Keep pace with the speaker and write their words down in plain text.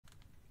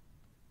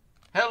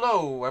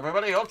Hello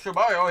everybody, Ultra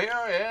Mario here,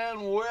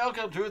 and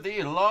welcome to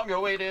the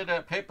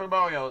long-awaited Paper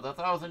Mario, the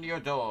Thousand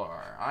Year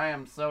Door. I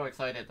am so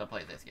excited to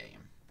play this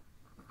game.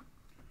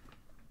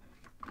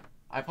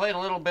 I played a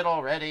little bit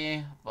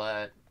already,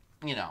 but,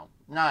 you know,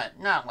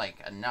 not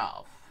like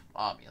enough,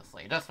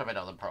 obviously. Just a bit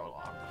of the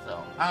prologue.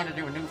 So, I'm gonna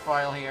do a new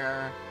file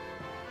here.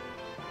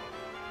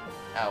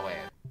 Oh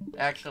wait,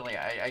 actually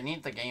I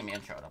need the game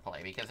intro to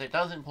play, because it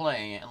doesn't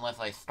play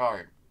unless I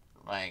start,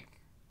 like,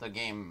 the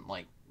game,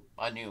 like,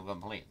 anew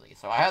completely.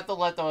 So I have to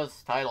let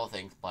those title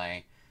things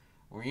play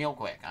real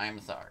quick. I'm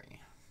sorry.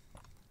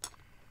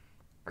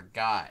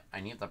 Forgot.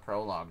 I need the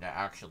prologue to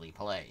actually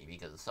play,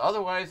 because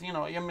otherwise, you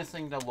know, you're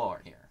missing the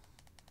lore here.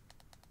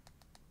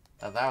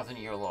 The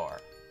 1,000-year lore.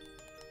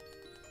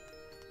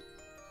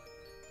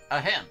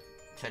 Ahem.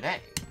 Today,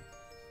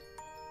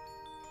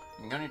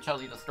 I'm going to tell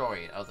you the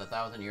story of the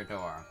 1,000-year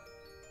door.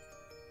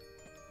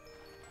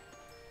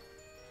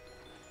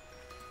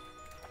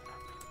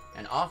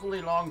 An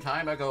awfully long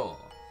time ago,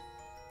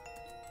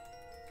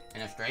 in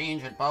a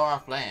strange and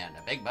far-off land,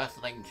 a big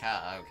bustling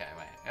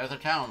there was a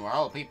town where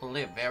all people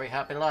lived very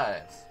happy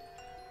lives.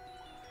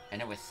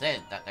 And it was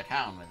said that the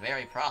town was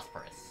very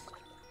prosperous.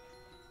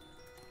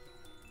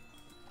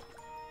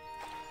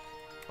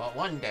 But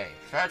one day,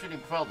 tragedy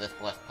befell this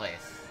blessed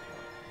place.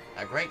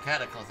 A great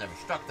cataclysm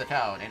struck the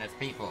town and its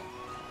people.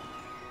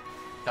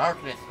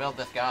 Darkness filled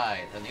the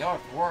skies, and the earth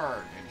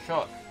whirred and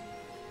shook.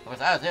 It was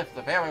as if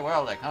the very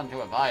world had come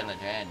to a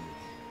violent end.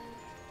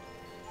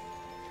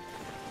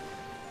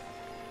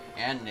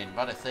 And in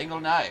but a single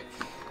night,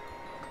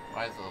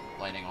 why is the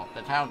lighting off?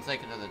 The town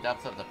sank into the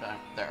depths of the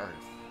earth.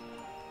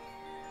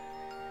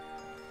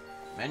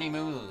 Many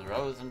moons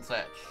rose and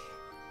set.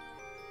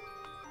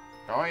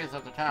 Stories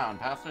of the town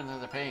passed into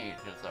the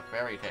pages of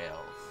fairy tales.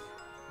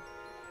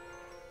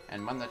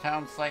 And when the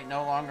town's site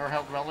no longer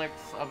held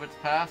relics of its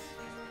past,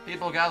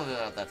 people gathered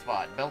at that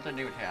spot and built a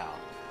new town.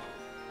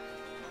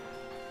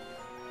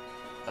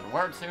 But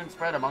word soon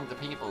spread among the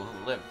people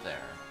who lived there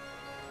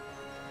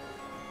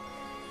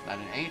that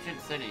an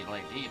ancient city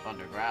lay deep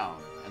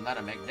underground, and that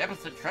a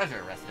magnificent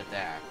treasure rested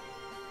there.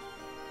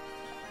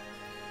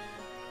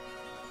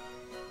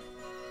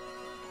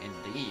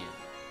 Indeed.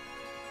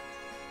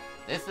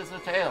 This is the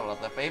tale of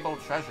the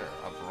fabled treasure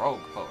of Rogue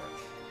Forge.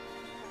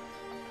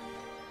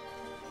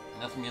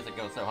 And this music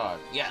goes so hard.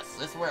 Yes,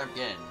 this is where it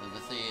begins, in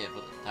the sea of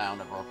the town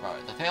of Rogue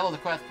Forge. The tale of the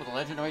quest for the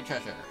legendary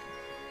treasure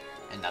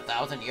in the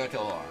 1,000-year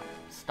door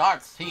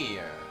starts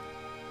here.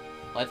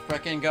 Let's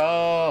frickin'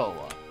 go!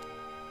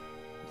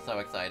 I'm so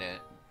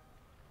excited.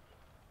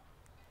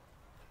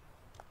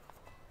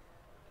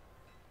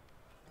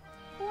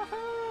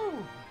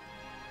 Woohoo!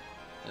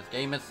 This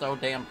game is so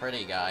damn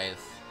pretty, guys.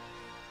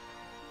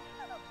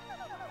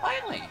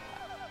 Finally!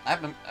 I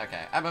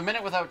have a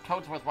minute without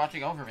Toadsworth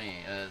watching over me,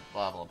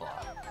 blah blah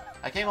blah.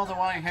 I came all the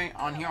way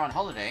on here on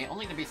holiday,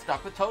 only to be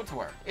stuck with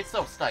Toadsworth. It's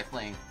so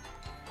stifling.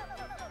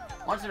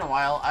 Once in a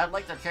while, I'd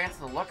like the chance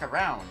to look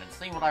around and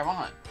see what I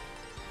want.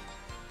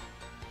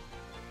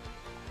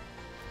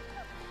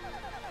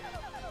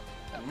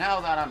 But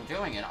now that I'm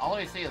doing it, all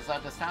I see is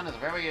that this town has a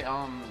very,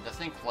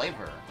 distinct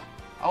flavor.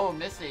 Oh,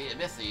 Missy.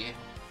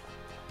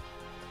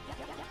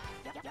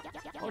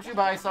 Won't you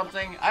buy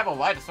something? I have a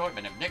wide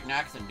assortment of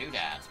knickknacks and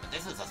doodads, but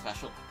this is a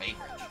special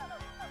favorite.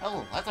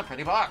 Oh, that's a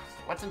pretty box.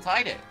 What's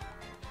inside it?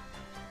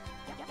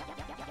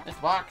 This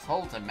box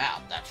holds a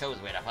map that shows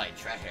where to find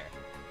treasure.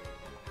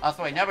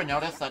 Also, I never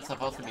noticed that's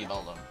supposed to be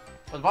Beldum.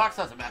 But the box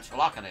has a matched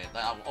lock on it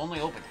that will only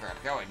open for a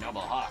pure and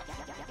noble heart.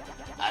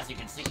 As you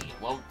can see,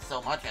 it won't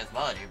so much as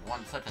budge if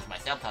one such as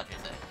myself touches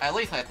it. At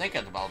least I think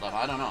it's Beldum,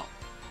 I don't know.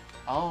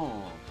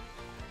 Oh.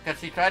 Because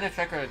she tried to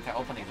trick her into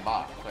opening the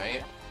box,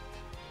 right?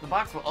 The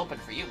box will open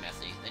for you,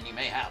 Missy, then you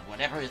may have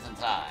whatever is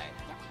inside.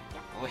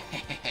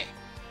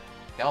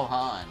 Go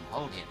on,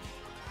 hold it.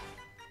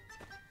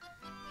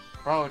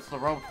 Bro, it's the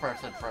rope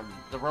person from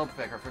the rope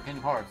figure for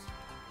Kingdom Hearts.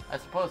 I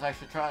suppose I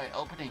should try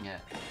opening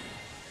it.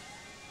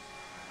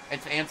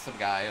 It's Ansem,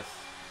 guys.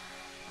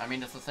 I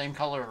mean, it's the same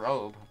color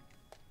robe.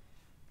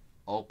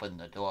 Open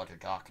the door to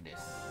darkness.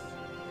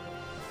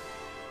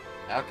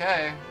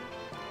 Okay.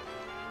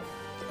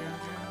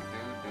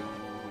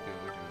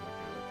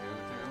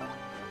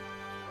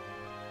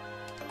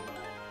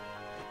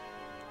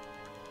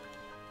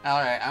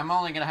 Alright, I'm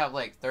only gonna have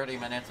like 30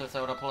 minutes or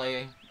so to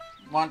play.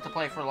 Want to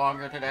play for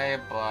longer today,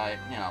 but,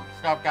 you know,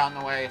 stuff got in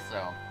the way,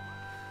 so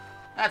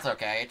that's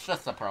okay. It's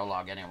just a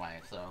prologue anyway,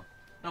 so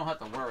don't have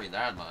to worry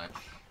that much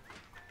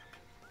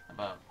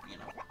about, you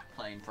know,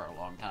 playing for a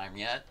long time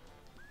yet.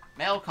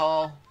 Mail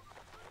call.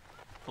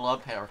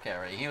 Blood Hair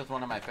Carry. He was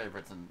one of my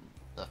favorites in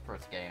the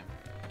first game.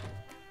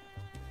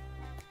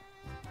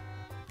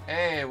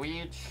 Hey,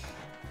 Weech.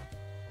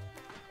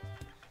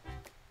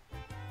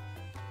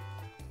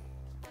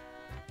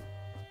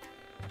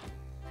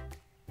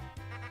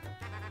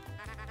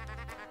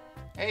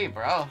 Hey,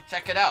 bro,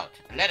 check it out.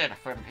 A letter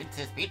from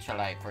Princess Peach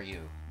Alive for you.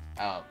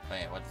 Oh,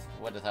 wait,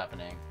 what is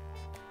happening?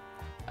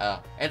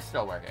 Oh, it's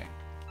still working.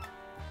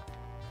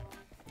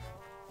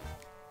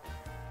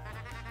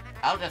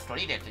 I'll just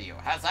read it to you.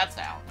 How's that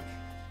sound?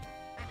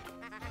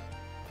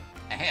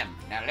 Ahem,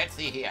 now let's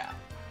see here.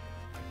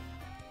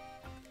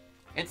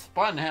 It's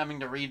fun having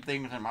to read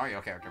things in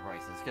Mario character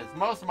voices, because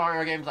most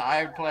Mario games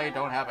I play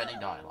don't have any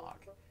dialogue.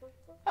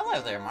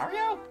 Hello there,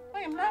 Mario. I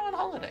am now on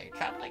holiday,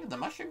 traveling the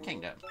Mushroom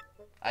Kingdom.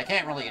 I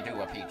can't really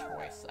do a Peach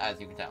voice, as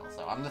you can tell,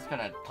 so I'm just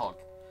gonna talk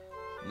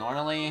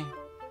normally,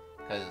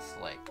 because,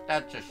 like,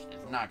 that just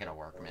is not gonna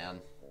work, man.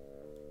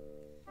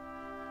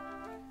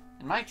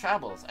 In my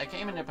travels, I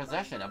came into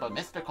possession of a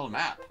mystical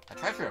map. A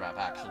treasure map,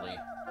 actually.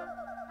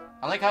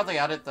 I like how they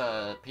added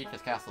the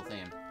Peach's Castle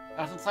theme.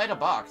 I was inside a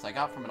box I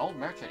got from an old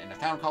merchant in a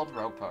town called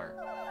Hurrah.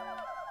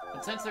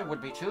 But since it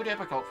would be too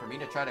difficult for me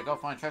to try to go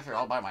find treasure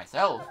all by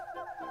myself,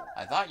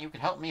 I thought you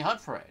could help me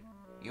hunt for it.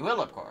 You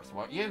will, of course,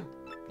 won't you?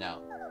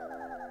 No.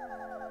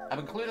 I've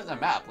included the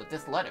map with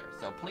this letter,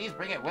 so please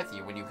bring it with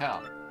you when you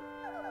come.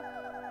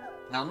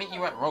 And I'll meet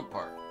you at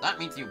Hurrah. That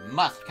means you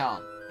must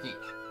come, Peach.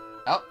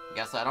 Oh,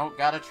 guess I don't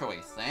got a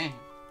choice, eh?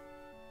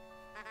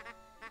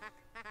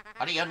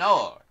 How do you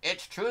know?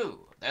 It's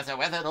true. There's a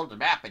weathered old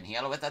map in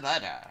here with a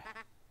letter.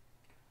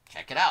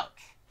 Check it out.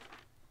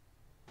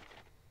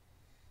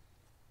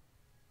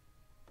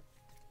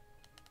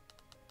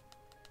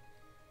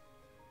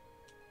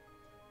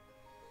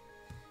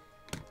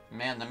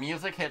 Man, the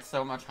music hits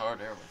so much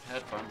harder with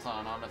headphones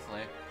on,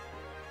 honestly.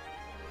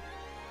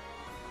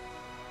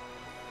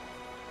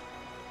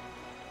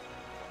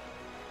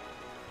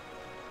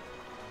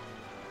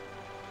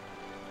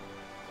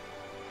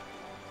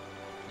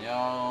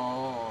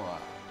 Yo.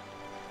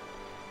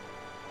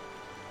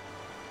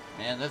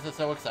 Man, this is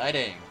so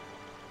exciting.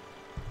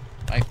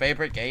 My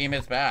favorite game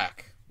is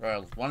back.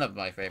 Well, one of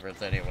my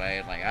favorites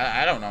anyway. Like,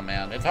 I don't know,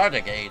 man. It's hard to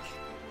gauge.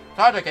 It's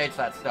hard to gauge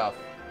that stuff.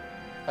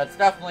 That's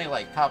definitely,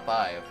 like, top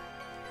 5.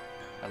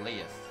 At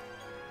least.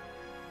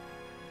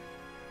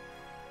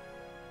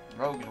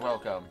 Rogue's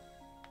welcome.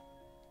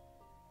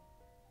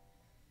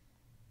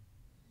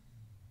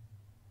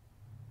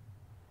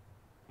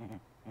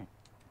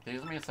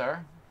 Excuse me,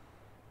 sir?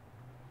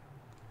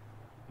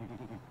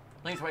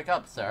 Please wake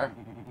up, sir.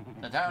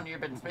 The town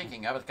you've been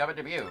speaking of is coming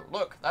to view.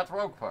 Look, that's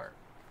Hurrah.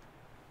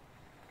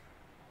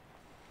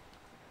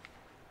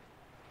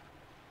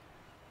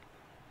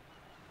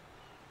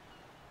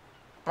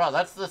 Bro,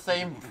 that's the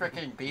same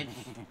freaking beach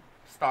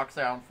stock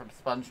sound from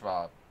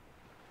SpongeBob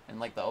in,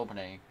 like, the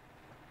opening.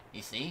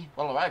 You see?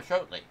 We'll arrive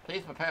shortly.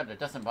 Please prepare to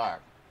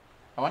disembark.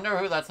 I wonder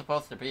who that's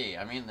supposed to be.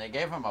 I mean, they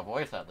gave him a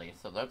voice at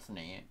least, so that's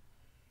neat.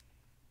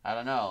 I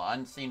don't know.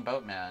 Unseen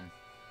Boatman.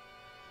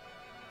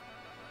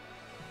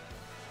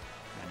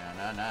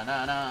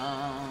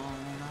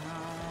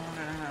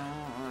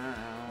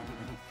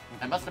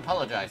 I must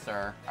apologize,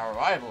 sir. Our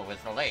arrival was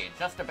delayed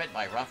just a bit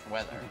by rough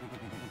weather.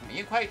 Are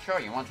you quite sure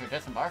you want to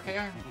disembark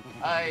here?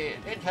 I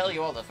did tell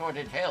you all the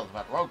sordid tales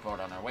about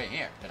Hurrah on our way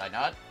here, did I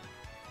not?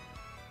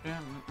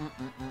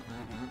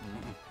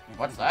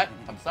 What's that?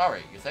 I'm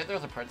sorry. You said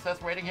there's a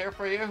princess waiting here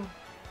for you?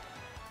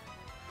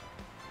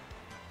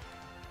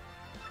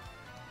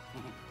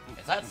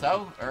 Is that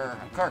so?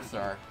 Of course,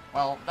 sir.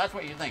 Well, that's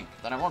what you think.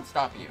 Then I won't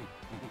stop you.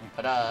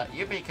 But,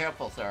 you be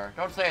careful, sir.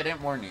 Don't say I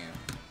didn't warn you.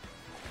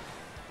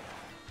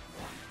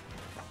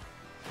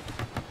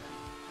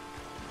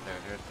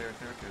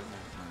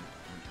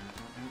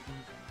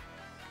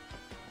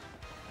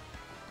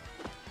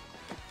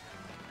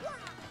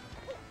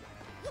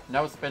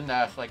 No spin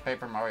dash like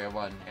Paper Mario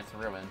 1. It's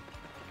ruined.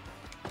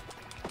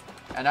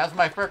 And as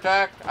my first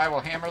act, I will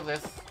hammer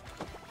this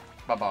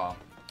ba-bomb.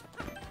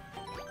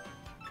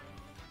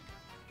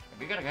 If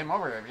you get a game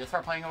over, if you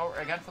start playing over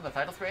again from the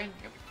title screen,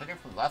 you continue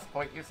from the last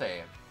point you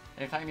saved.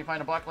 Anytime you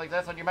find a block like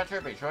this on your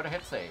metro, be sure to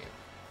hit save.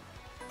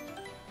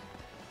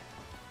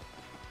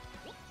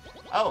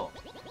 Oh.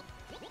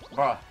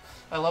 Bruh,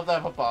 I love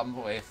that ba-bomb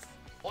voice.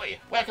 Oi,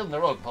 welcome to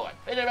Hurrah.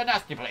 Bit of a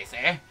nasty place,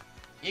 eh?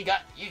 You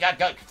got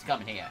ghosts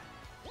coming here.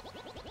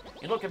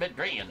 You look a bit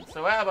green,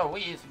 so I have a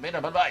wee bit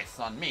of advice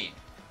on me.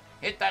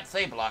 Hit that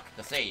save block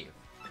to save.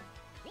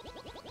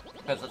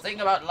 Because the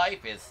thing about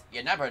life is,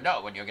 you never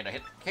know when you're gonna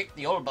kick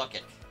the old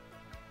bucket.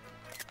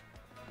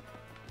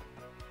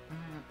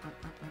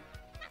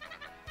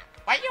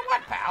 What you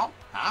want, pal?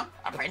 Huh?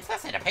 A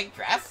princess in a pink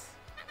dress?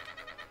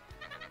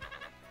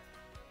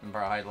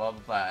 Bro, I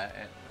love that.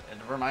 It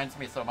reminds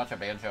me so much of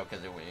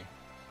Banjo-Kazooie.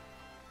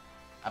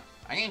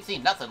 I ain't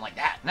seen nothing like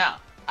that. No.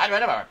 I'd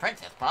read about a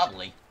princess,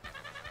 probably.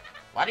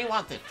 Why do you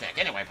want this chick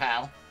anyway,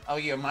 pal? Owe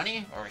you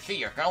money, or is she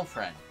your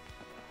girlfriend?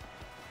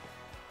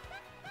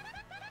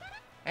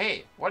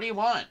 Hey, what do you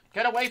want?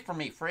 Get away from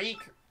me, freak!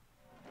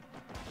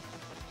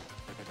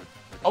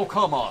 Oh,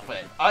 come off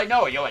it. I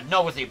know you're a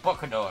nosy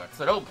buccaneer,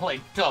 so don't play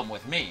dumb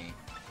with me.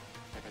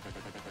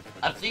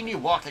 I've seen you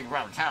walking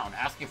around town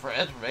asking for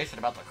information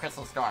about the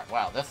Crystal Star.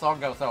 Wow, this song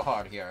goes so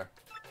hard here.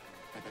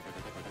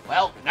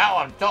 Well, now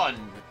I'm done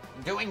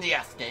doing the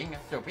asking,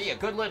 so be a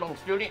good little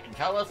student and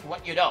tell us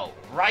what you know,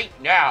 right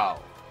now!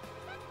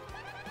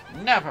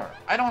 Never!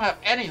 I don't have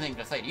anything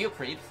to say to you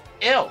creeps.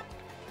 Ew!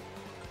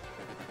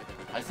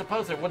 I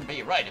suppose it wouldn't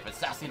be right if a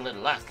sassy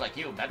little lass like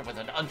you met with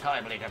an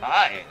untimely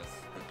demise.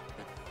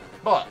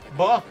 But,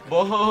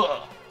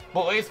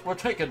 Boys, we're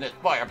taking this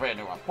firebrand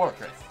to our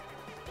fortress.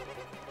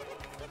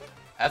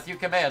 As you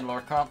command,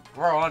 Lord Crump,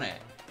 we're on it.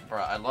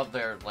 Bruh, I love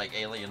their, like,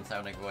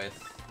 alien-sounding voice.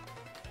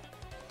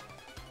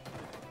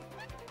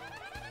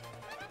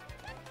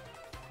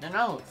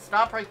 No,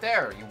 stop right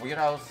there, you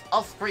weirdos.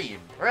 I'll scream.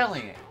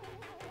 Really?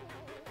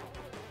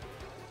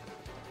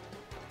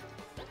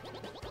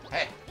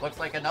 Hey, looks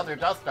like another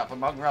dust-up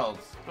among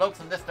rogues. Blokes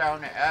in this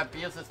town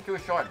abuse is too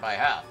short by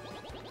half.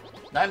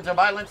 Times of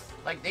violence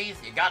like these,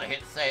 you gotta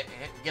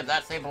give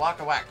that same block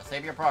a whack to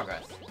save your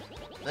progress.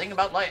 The thing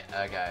about life,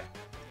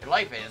 your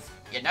life is,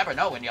 you never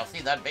know when you'll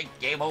see that big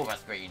game over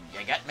screen.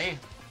 You get me?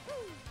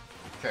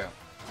 True.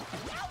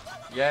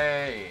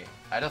 Yay!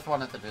 I just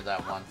wanted to do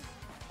that once.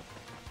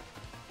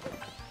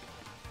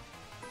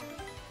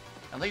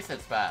 At least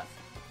it's fast.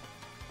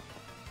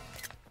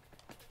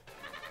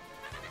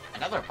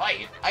 Another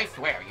fight? I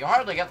swear, you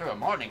hardly get through a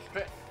morning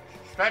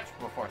stretch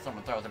before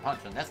someone throws a punch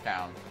in this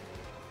town.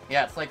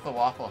 Yeah, it's like the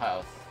Waffle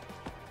House.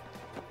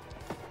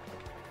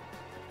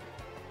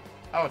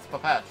 Oh, it's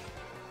Papatch.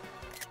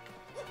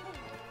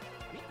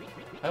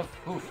 Hoof,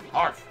 hoof,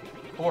 harf,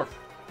 horf,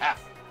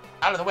 half.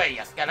 Out of the way,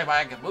 you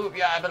scallywag. Move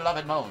your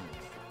beloved moans.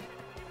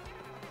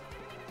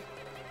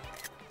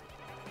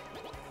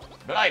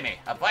 Blimey,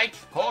 a fight?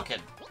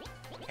 Corkin.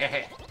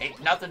 Heh,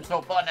 ain't nothing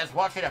so fun as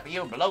watching a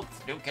few blokes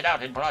duke it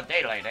out in broad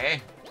daylight, eh?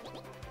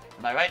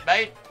 Am I right,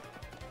 mate?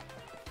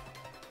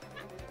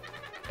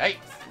 Hey,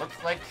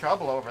 looks like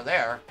trouble over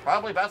there.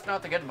 Probably best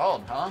not to get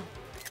involved, huh?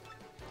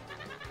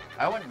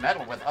 I wouldn't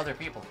meddle with other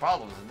people's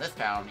problems in this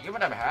town,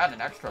 even if I had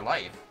an extra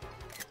life.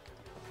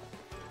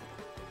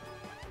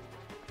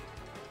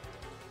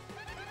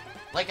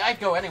 Like, I'd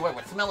go anywhere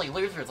with smelly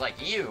losers like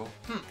you.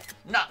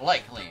 Not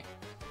likely.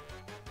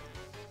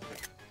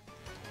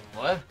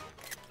 What?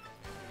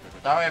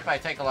 Sorry if I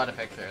take a lot of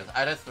pictures.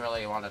 I just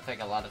really want to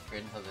take a lot of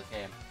screens of this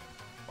game.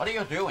 What are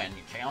you doing,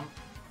 you chump?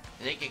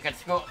 You think you can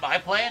screw up my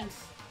plans?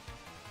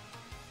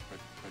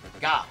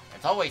 Gah,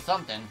 it's always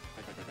something.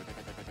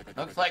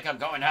 Looks like I'm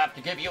going to have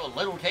to give you a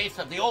little taste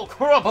of the old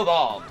Crumple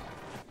Bomb.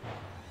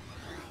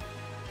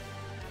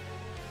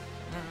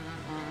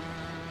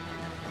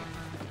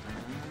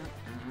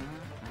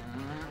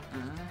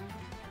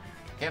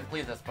 Can't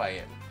believe this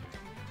fight.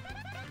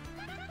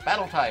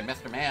 Battle time,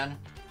 Mr. Man.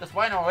 Just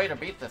find a way to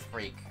beat this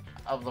freak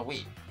of the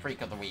week,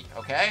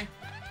 okay?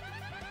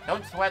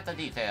 Don't sweat the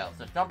details.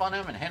 Just jump on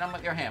him and hit him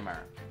with your hammer.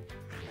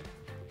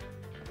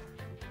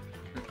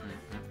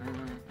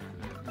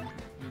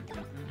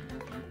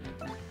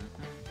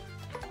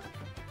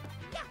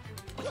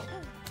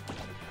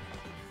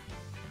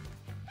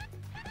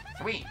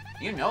 Sweet,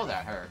 you know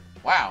that hurt.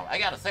 Wow, I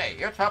gotta say,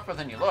 you're tougher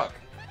than you look.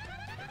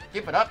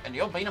 Keep it up and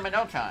you'll beat him in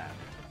no time.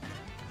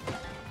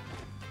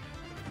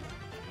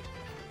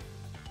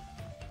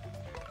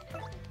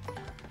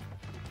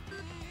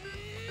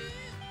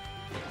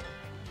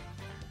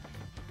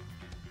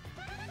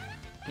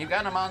 You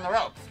got him on the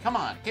ropes. Come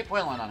on, keep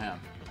wheeling on him.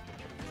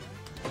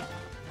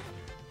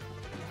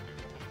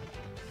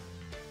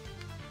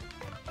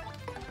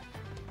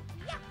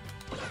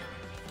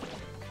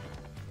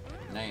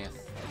 Nice.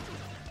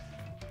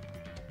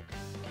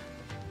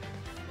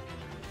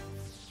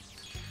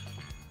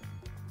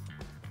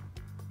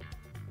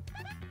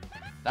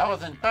 That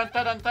wasn't dun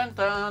dun dun dun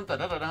dun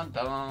dun dun dun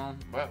dun.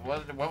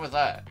 What was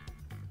that?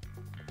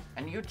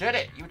 And you did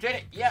it! You did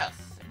it! Yes!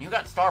 And you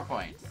got star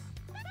points.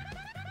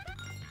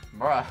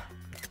 Bruh.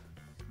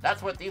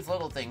 That's what these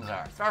little things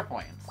are. Star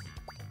points.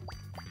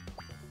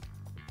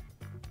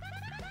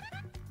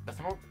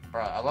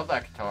 Bruh, I love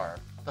that guitar.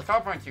 The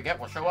star points you get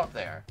will show up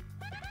there.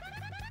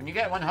 When you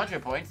get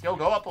 100 points, you'll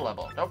go up a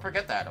level. Don't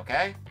forget that,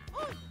 okay?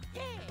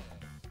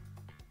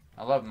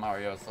 I love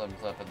Mario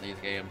slims up in these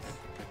games.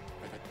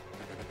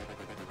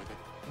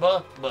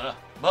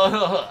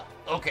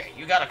 Okay,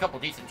 you got a couple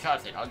decent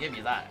shots in, I'll give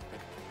you that.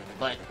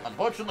 But,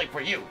 unfortunately for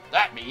you,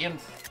 that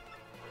means...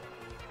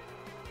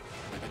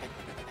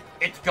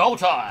 it's go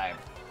time!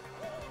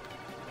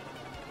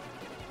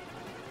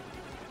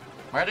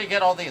 Where did he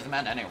get all these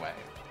men anyway?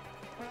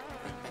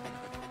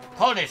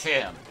 Punish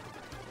him!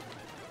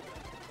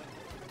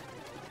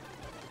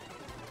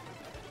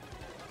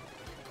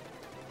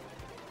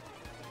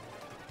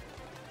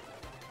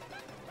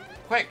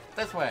 Quick,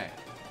 this way!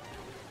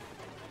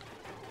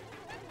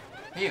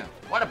 Phew,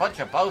 what a bunch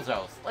of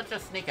bozos. Let's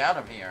just sneak out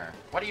of here.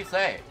 What do you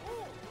say?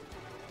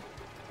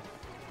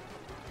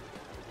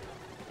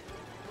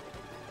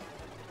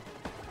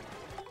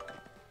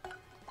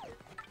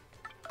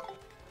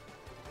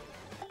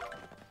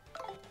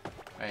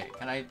 Wait,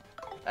 can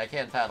I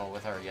can't tattle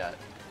with her yet.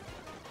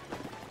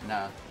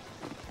 No.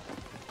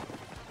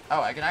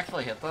 Oh, I can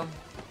actually hit them?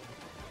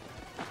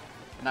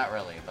 Not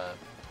really, but...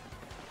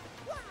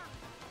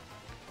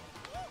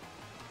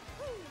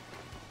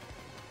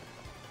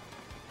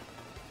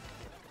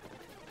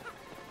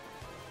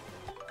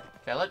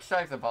 okay, let's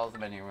check the pulse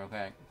menu real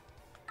quick.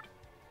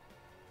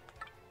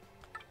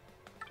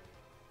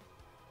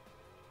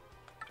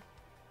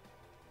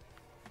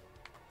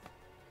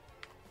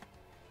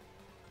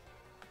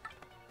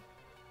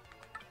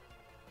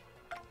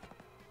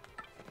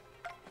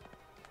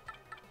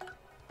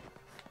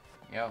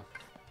 Yo.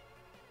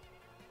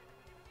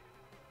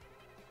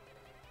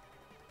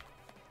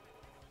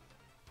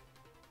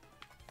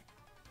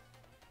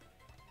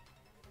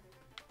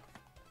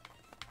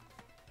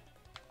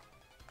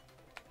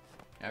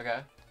 Okay.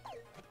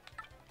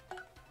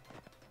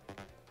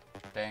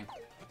 Dang.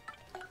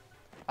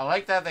 I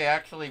like that they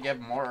actually give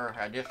more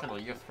additional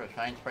use for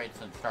shine sprites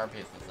and star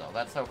pieces, though.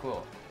 That's so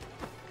cool.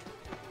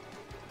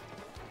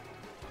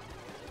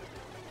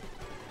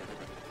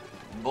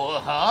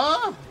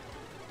 Huh?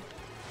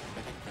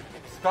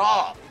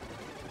 Stop!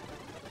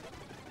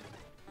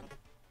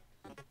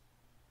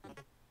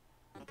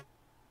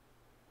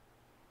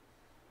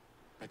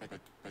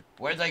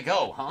 Where'd they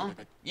go, huh?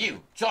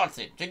 You,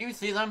 Johnson, did you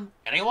see them?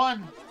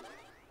 Anyone?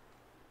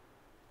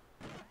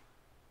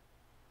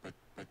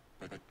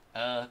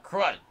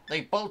 Crud,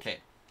 they bolted.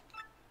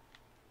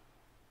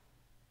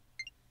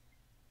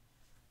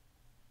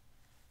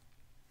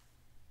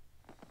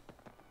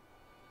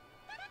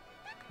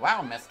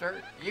 Wow,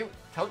 mister, you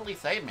totally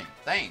saved me.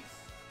 Thanks.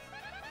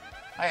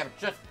 I have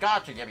just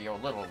got to give you a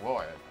little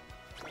reward.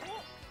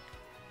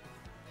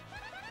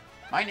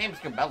 My name's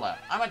Gabella.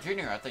 I'm a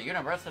junior at the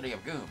University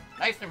of Goom.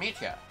 Nice to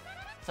meet you.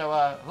 So,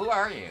 who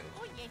are you?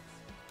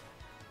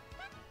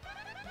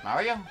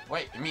 Mario?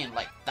 Wait, you mean,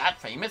 like, that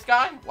famous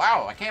guy?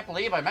 Wow, I can't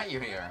believe I met you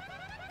here.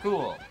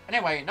 Cool.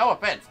 Anyway, no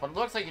offense, but it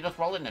looks like you just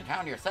rolled into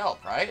town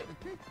yourself, right?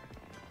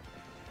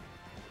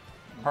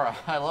 Bro,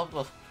 I love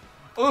this.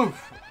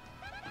 Oof!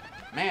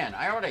 Man,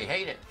 I already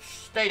hate it.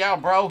 Stay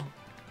down, bro.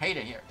 Hate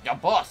it here. Your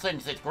boss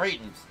sends its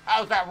greetings.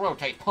 How's that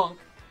rotate, punk?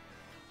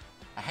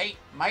 I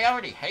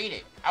already hate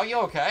it. Are you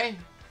okay?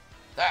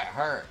 That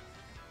hurt.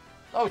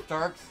 Those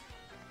jerks.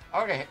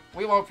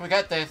 We won't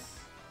forget this.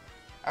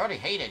 I already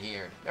hate it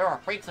here. There are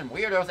freaks and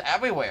weirdos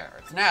everywhere.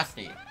 It's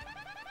nasty.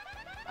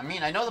 I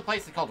mean, I know the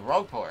place is called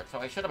Rogueport, so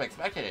I should have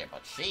expected it,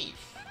 but sheesh.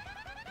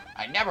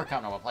 I'd never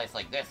come to a place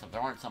like this if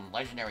there weren't some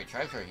legendary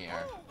treasure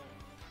here.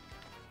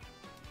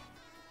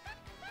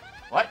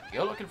 What?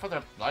 You're looking for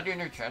the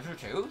legendary treasure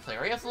too?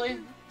 Seriously?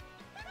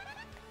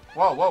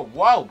 Whoa, whoa,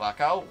 whoa,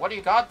 bucko. What do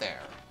you got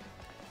there?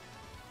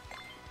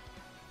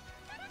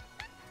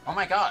 Oh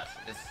my gosh.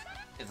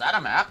 Is that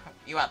a map?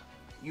 You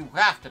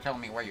have to tell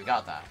me where you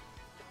got that.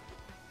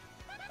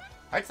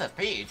 Princess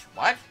Peach?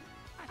 What?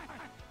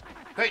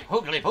 Great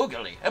hoogly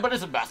poogly. But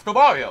it's Master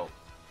Mario.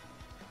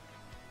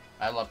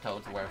 I love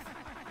Toadsworth.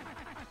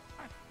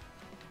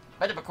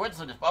 Bit of a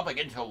coincidence bumping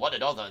into one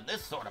another in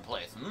this sort of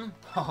place, hmm?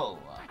 Oh,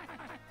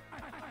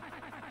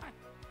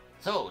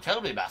 So, tell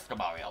me, Master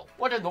Mario,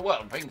 what in the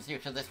world brings you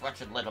to this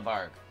wretched little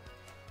burg?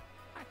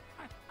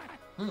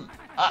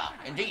 Ah,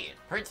 indeed.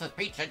 Princess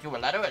Peach sent you a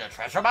letter and a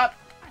treasure map?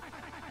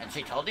 And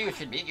she told you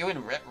she'd meet you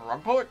in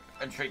Rogueport?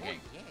 Intriguing.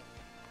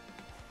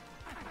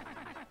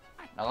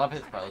 I love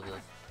his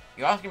poses.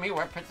 You asking me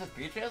where Princess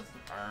Peach is?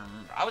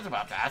 I was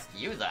about to ask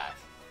you that.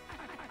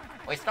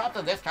 We stopped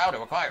in this town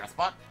to acquire a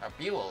spot of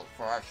fuel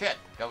for our ship,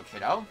 don't you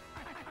know?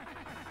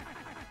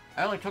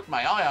 I only took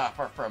my eye off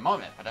her for a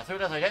moment, but as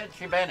soon as I did,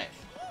 she vanished.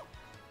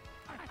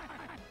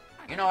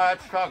 You know how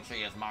strong she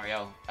is,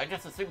 Mario. I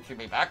just assumed she'd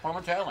be back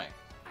momentarily.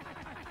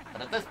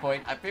 But at this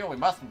point, I feel we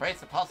must embrace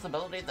the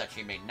possibility that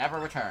she may never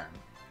return.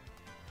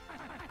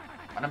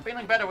 But I'm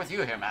feeling better with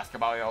you here, Master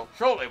Mario.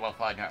 Surely we'll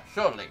find her,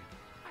 surely.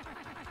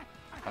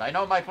 But I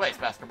know my place,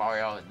 Master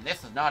Mario, and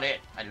this is not it.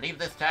 I leave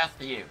this task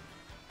to you.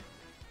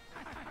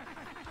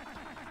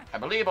 I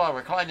believe I'll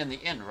recline in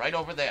the inn right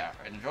over there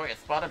and enjoy a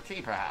spot of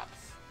tea, perhaps.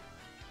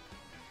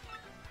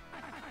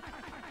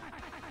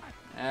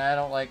 I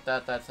don't like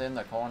that that's in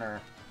the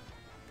corner.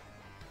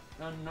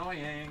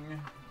 Annoying.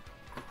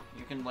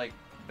 You can, like,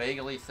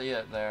 vaguely see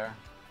it there.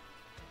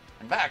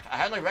 In fact, I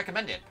highly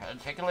recommend it,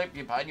 particularly if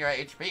you find your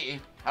HP.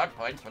 Hard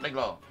points really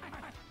low.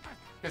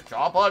 Just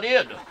drop on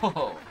in.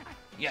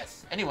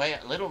 Yes, anyway,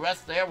 a little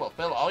rest there will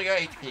fill all your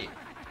HP.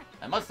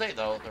 I must say,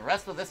 though, the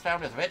rest of this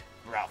town is a bit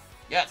rough.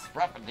 Yes,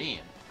 rough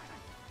indeed.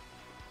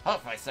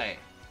 Huff, I say.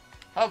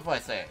 Huff, I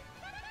say.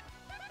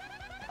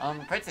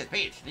 Princess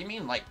Peach, do you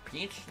mean, like,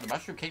 Peach, the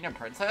Mushroom Kingdom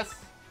princess?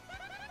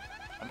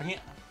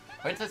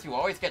 Princess who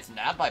always gets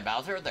nabbed by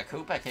Bowser, the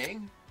Koopa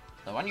King?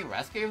 The one you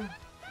rescue?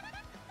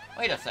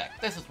 Wait a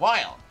sec, this is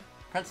wild.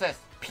 Princess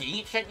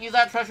Peach sent you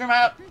that treasure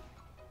map?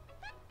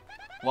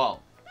 Whoa,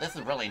 this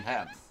is really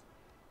intense.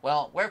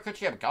 Well, where could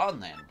she have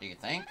gone then, do you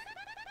think?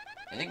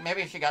 You think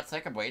maybe she got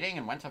sick of waiting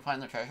and went to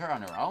find the treasure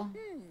on her own?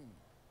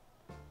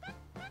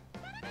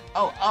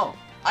 Oh,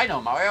 I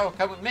know, Mario,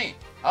 come with me.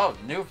 Oh,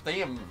 new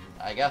theme,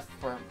 I guess,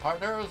 for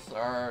partners,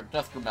 or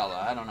just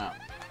Gabella, I don't know.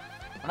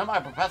 One of my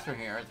professors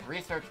here is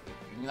researching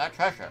that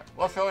treasure.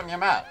 We'll show him your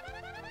map.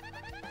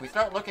 If we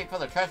start looking for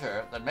the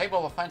treasure, then maybe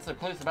we'll find some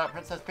clues about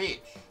Princess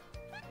Peach.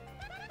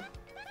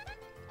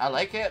 I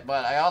like it,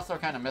 but I also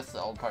kind of miss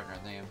the old partner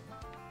theme.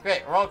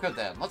 Great, we're all good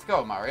then. Let's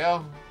go,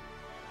 Mario.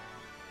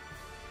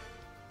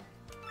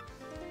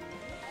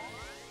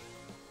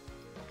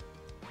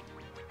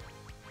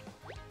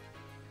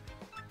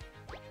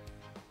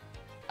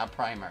 A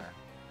primer.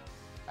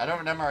 I don't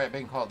remember it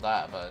being called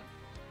that, but...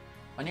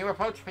 When you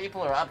approach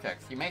people or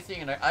objects, you may see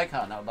an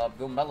icon above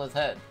Goombella's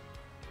head.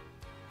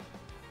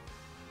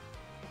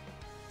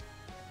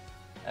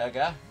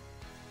 Okay.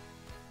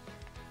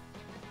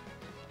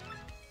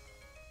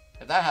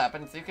 If that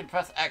happens, you can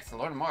press X to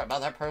learn more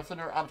about that person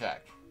or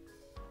object.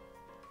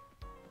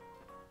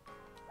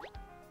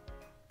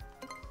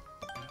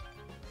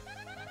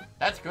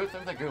 That's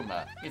Gustav the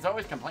Goomba. He's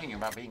always complaining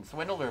about being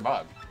swindled or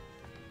bugged.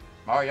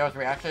 Mario's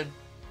reaction?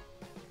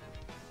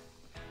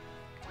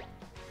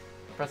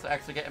 Press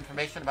X to get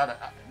information about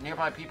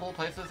nearby people,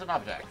 places, and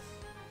objects.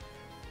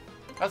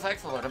 Press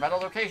X to learn about a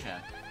location.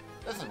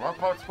 This is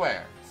Rockport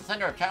Square. It's the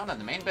center of town and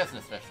the main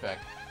business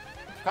district.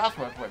 It's a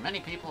crossroads where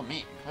many people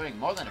meet, including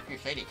more than a few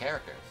shady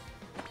characters.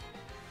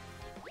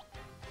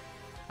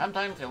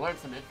 Sometimes you'll learn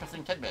some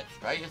interesting tidbits.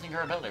 Try using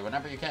her ability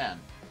whenever you can.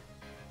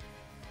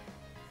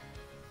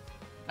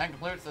 That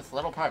concludes this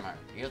little primer.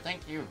 Do you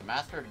think you've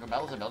mastered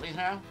Goombela's abilities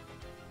now?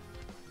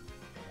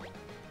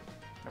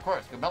 Of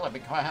course, Goombela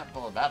can quite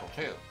helpful in battle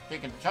too. She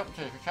can jump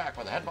to attack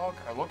with a head bonk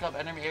or look up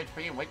enemy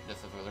HP and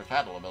weaknesses with her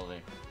Tattle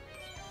ability.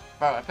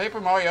 Bro, if Paper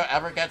Mario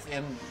ever gets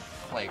in,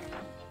 like,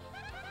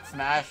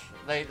 Smash,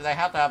 they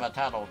have to have a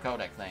Tattle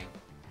codec thing.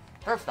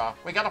 First off,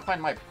 we gotta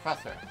find my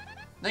professor.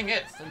 Thing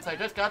is, since I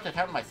just got to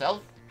town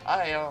myself,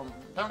 I,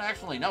 don't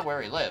actually know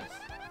where he lives.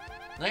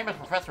 His name is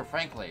Professor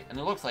Frankly, and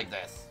it looks like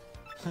this.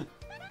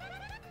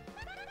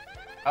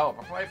 Oh,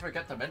 before I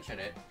forget to mention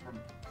it,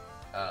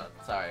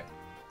 sorry.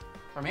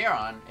 From here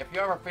on, if you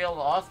ever feel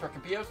lost or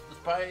confused,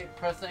 just by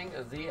pressing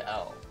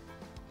ZL.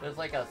 There's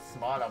like a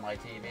spot on my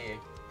TV.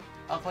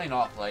 I'll clean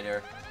off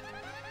later.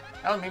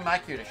 That would be my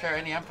cue to share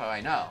any info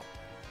I know,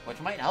 which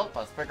might help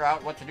us figure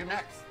out what to do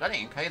next.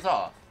 Studying pays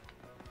off.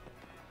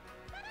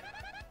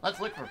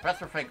 Let's look for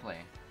Professor Frankly.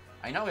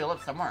 I know he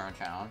lives somewhere in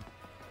town.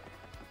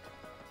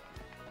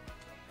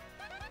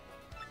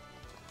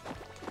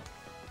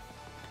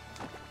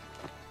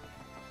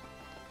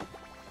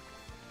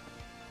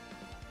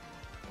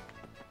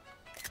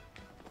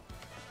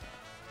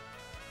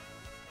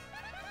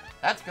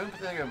 That's Goomba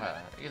the Goomba.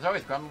 He's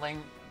always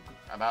grumbling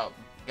about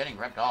getting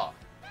ripped off.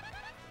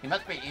 He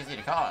must be easy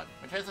to con,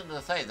 which isn't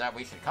to say that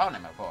we should con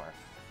him, of course.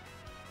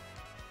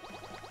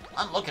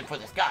 I'm looking for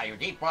this guy who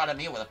defrauded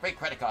me with a free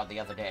credit card the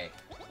other day.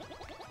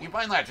 You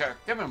find that jerk,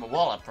 give him a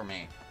wallop for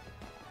me.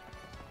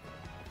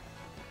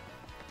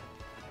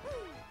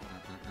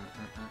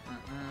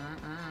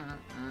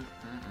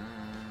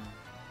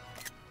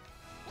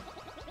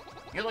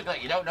 You look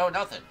like you don't know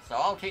nothing, so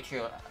I'll teach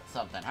you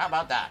something. How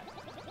about that?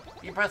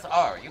 If you press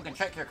R, you can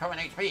check your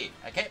current HP.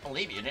 I can't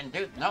believe you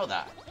didn't know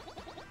that.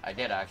 I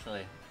did,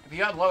 actually. If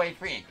you have low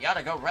HP, you ought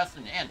to go rest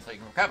in the inn so you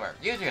can recover.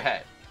 Use your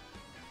head.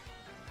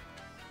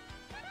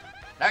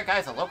 That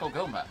guy's a local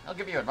Goomba. He'll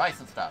give you advice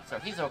and stuff, so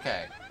he's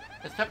okay.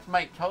 His tips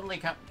might totally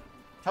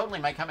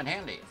come in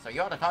handy, so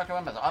you ought to talk to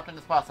him as often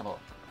as possible.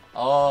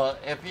 Oh,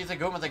 if he's a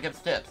Goomba that gives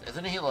tips,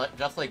 isn't he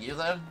just like you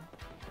then?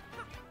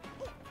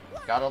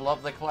 Gotta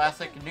love the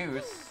classic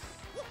news.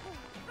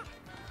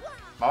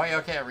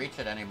 Mario can't reach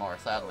it anymore,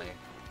 sadly.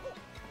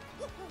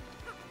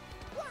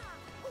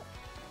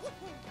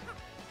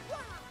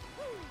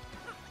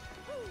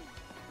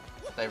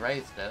 They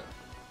raised it.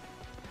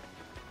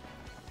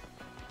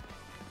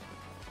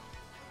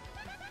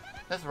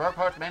 This is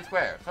Rockport's main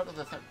square, sort of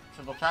the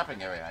central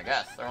shopping area, I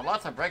guess. There are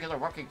lots of regular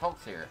working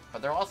folks here,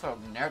 but there are also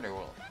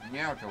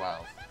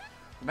ne'er-do-wells.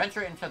 To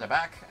venture into the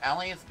back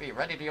alleys, be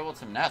ready to deal with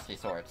some nasty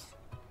sorts.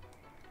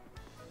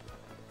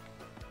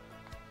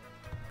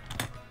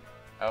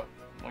 Oh,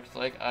 looks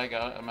like I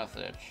got a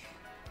message.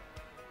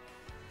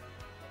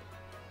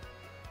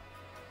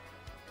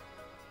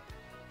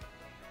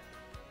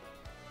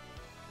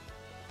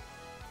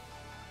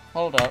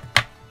 Hold up.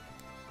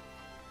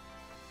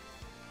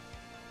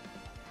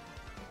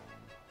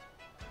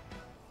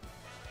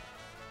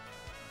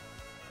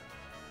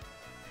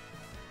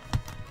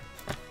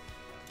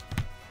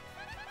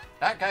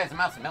 That guy's a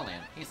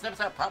Maximilian. He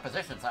snips out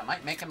propositions that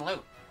might make him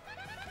loot.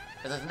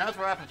 With his nose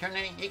for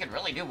opportunity, he could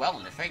really do well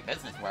in the straight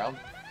business world.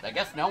 But I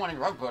guess no one in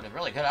Rogueport is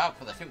really cut out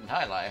for the suit and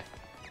tie life.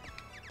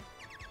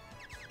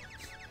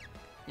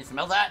 You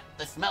smell that?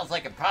 This smells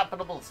like a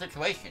profitable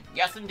situation.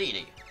 Yes,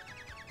 indeedy.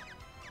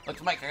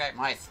 Looks like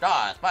my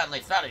star has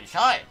finally started to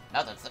shine.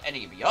 Not that it's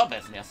any of your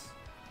business.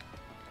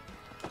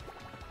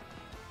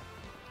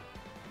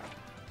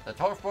 The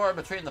turf war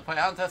between the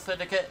Pianta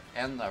Syndicate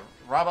and the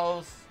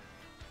Robos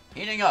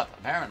heating up,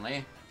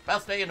 apparently.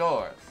 Best day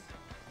indoors.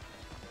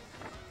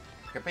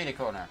 Graffiti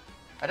corner.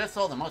 I just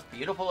saw the most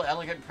beautiful,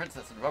 elegant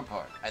princess in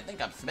Rogueport. I think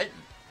I'm smitten.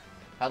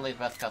 Cuddly's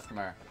best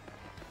customer.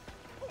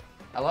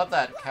 I love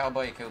that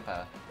Cowboy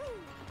Koopa.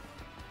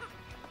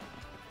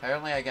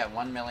 Apparently I get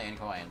 1 million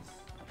coins.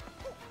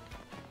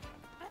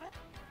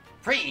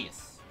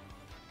 Freeze!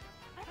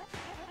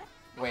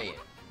 Wait,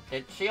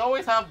 did she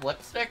always have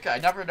lipstick? I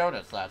never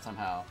noticed that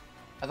somehow.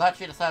 I thought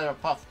she just had a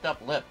puffed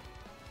up lip.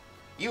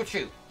 You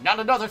two, not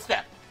another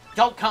step!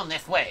 Don't come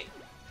this way!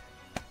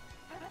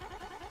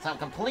 Some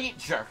complete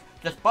jerk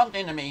just bumped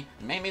into me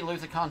and made me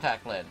lose a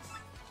contact lens.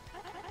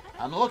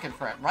 I'm looking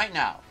for it right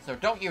now, so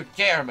don't you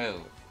dare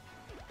move!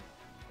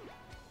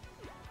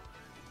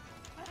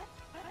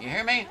 You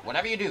hear me?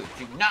 Whatever you do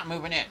not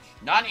move an inch.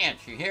 Not an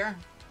inch, you hear?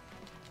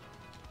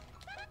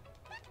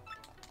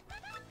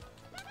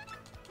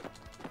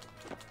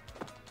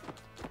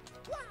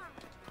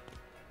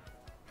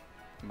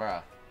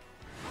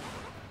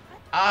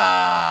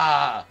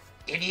 Ah!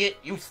 Idiot,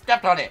 you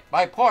stepped on it!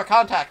 My poor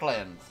contact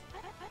lens!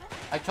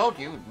 I told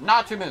you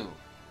not to move.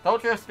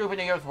 Don't your stupid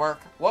ears work?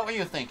 What were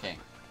you thinking?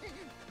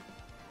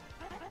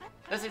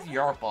 This is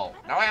your fault.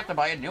 Now I have to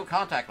buy a new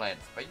contact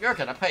lens, but you're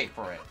gonna pay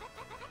for it.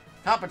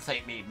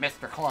 Compensate me,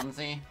 Mr.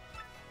 Clumsy.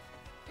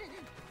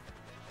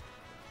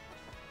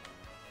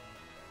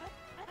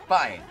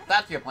 Fine, if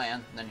that's your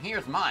plan, then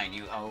here's mine,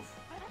 you oaf.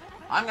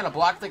 I'm gonna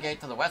block the gate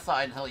to the west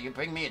side until you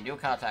bring me a new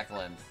contact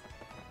lens.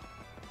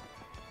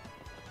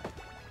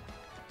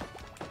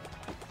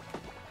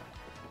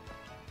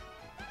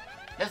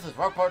 This is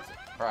Rockport's...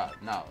 Bruh,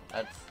 no,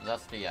 that's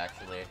Zesty,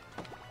 actually.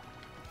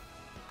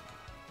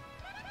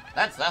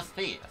 That's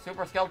Zesty, a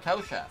super skilled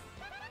tow chef.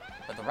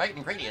 With the right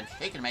ingredients,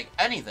 she can make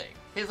anything.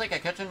 She's like a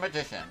kitchen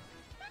magician.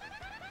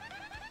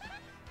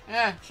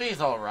 Eh,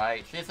 she's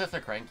alright. She's just a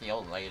cranky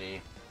old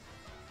lady.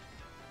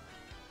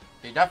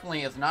 She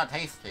definitely is not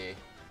tasty,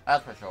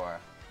 that's for sure.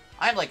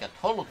 I'm like a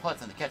total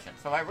klutz in the kitchen,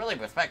 so I really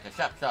respect the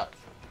chef's judge.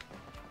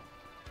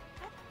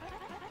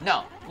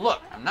 No,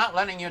 look, I'm not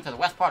letting you into the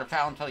west part of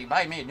town until you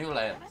buy me a new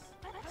lens.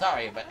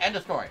 Sorry, but end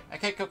of story. I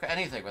can't cook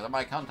anything without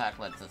my contact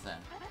lenses in.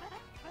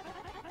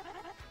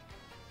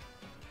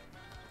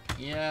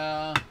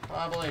 Yeah,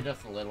 probably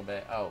just a little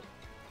bit. Oh,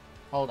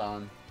 hold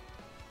on.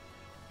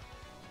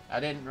 I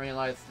didn't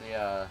realize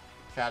the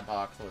chat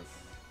box was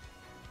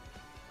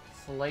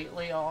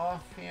slightly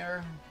off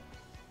here.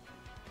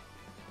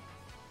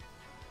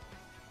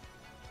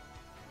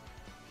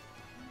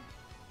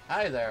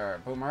 Hi there,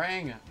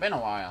 Boomerang. Been a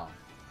while.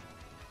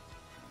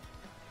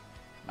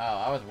 Oh,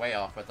 I was way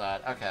off with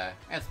that. Okay,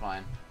 it's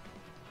fine.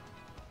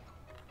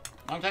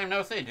 Long time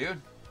no see,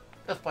 dude.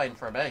 Just playing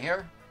for a bit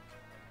here.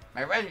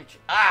 My rage...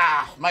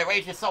 Ah! My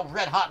rage is so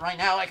red hot right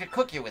now, I could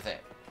cook you with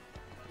it.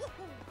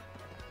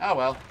 Oh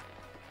well.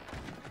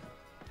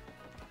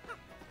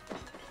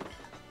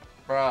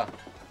 Bruh.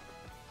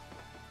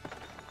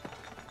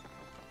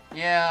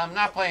 Yeah, I'm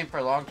not playing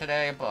for long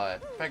today,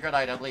 but figured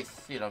I'd at least,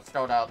 you know,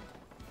 start out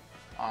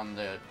on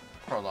the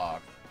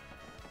prologue.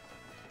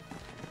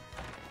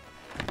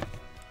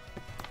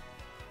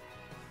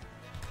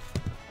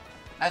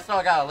 I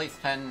still got at least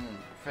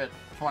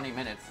 20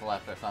 minutes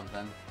left or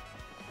something.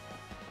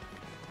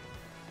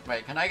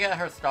 Wait, can I get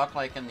her stuck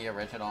like in the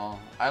original?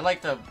 I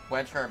like to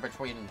wedge her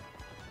between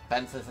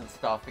fences and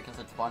stuff because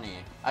it's funny.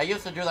 I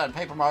used to do that in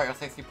Paper Mario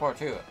 64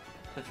 too,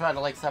 to try to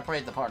like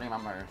separate the party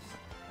members.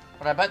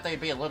 But I bet they'd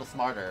be a little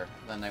smarter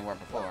than they were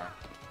before.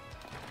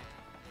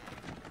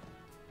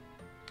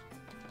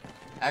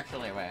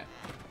 Actually, wait.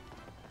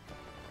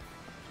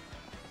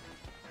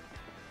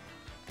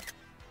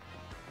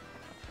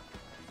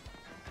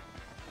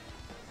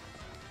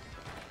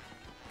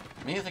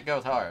 Music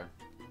goes hard.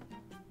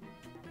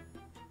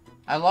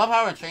 I love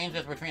how it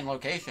changes between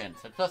locations.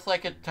 It's just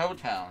like at Toad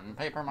Town in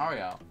Paper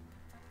Mario.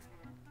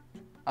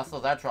 Also,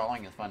 that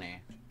drawing is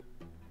funny.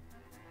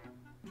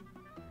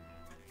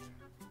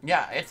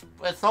 Yeah, it's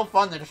so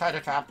fun to try to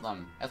trap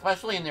them.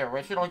 Especially in the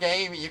original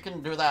game, you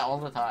can do that all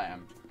the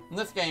time. In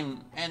this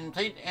game, in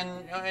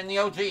the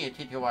OG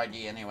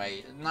TTYD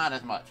anyway, not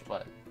as much,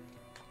 but...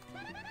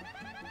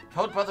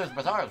 Toad Brothers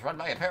Bazaar is run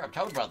by a pair of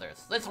Toad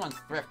Brothers. This one's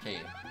thrifty.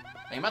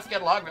 They must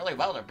get along really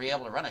well to be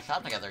able to run a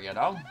shop together, you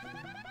know?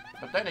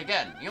 But then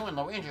again, you and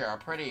Luigi are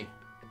pretty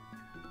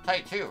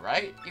tight too,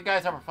 right? You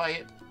guys ever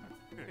fight?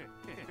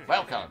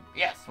 Welcome.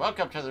 Yes,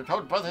 welcome to the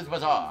Toad Brothers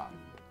Bazaar.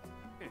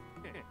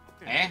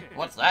 Eh?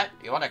 What's that?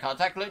 You want a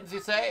contact lens, you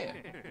say?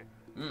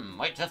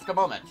 Wait just a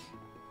moment.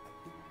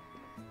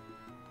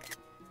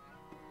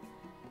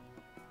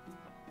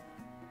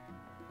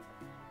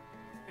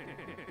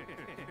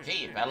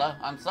 Gee, fella,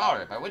 I'm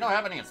sorry, but we don't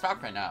have any in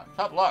stock right now.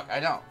 Tough luck, I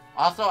know.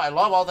 Also, I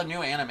love all the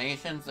new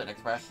animations and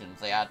expressions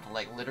they add to,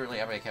 like, literally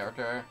every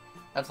character.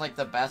 That's, like,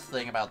 the best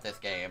thing about this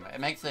game. It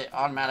makes it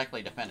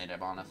automatically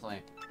definitive,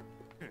 honestly.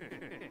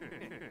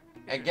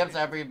 It gives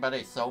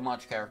everybody so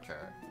much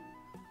character.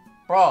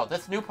 Bro,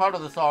 this new part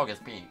of the song is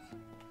peak.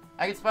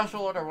 I can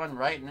special order one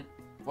right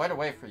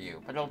away for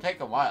you, but it'll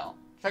take a while.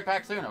 Check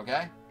back soon,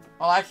 okay?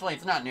 Well, actually,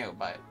 it's not new,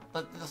 but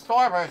the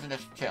store version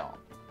is chill.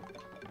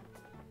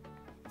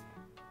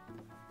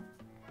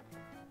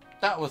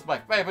 That was my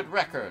favorite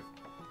record.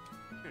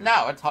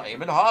 Now it's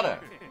even hotter.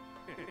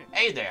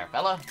 Hey there,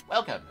 fella.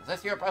 Welcome. Is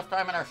this your first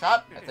time in our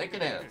shop? I think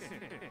it is.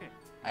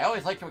 I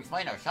always like to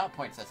explain our shop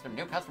point system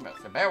to new customers,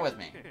 so bear with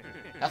me.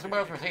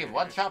 Customers receive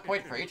 1 shop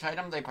point for each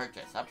item they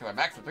purchase, up to a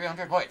max of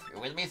 300 points. You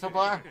with me so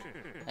far?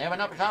 They have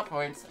enough shop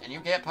points, and you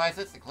get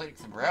prizes, including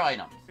some rare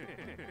items.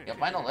 You'll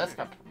find a list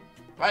of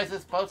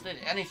prizes posted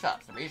in any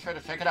shop, so be sure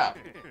to check it out.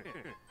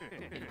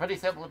 It's pretty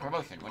simple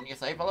promotion, wouldn't you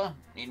say, fella?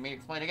 Need me to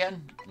explain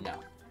again? No.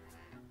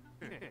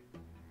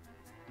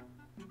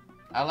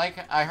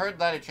 I heard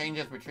that it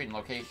changes between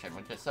location,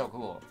 which is so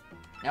cool.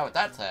 Now with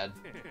that said,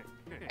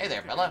 hey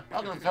there, fella.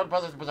 Welcome to Toad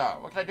Brothers Bazaar.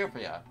 What can I do for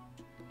you?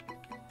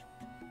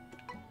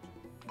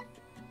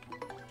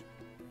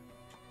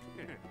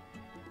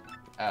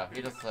 Oh,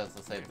 he just says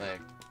the same thing.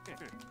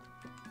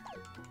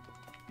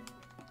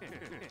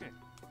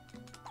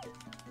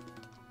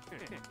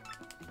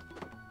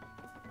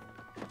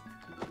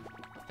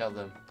 kills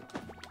him.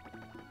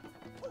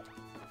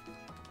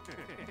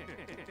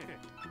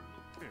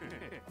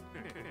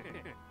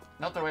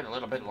 I'll have to wait a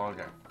little bit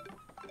longer.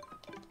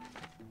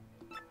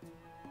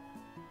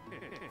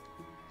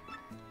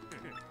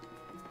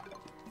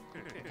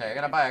 Okay, I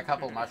gotta buy a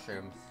couple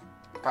mushrooms.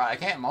 Bro, I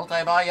can't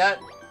multi-buy yet?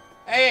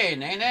 Hey,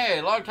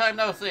 Nene, long time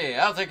no see.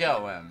 How's it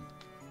going?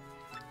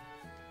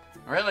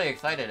 I'm really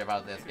excited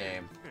about this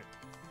game.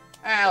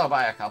 I'll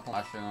buy a couple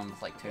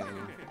mushrooms, like 2.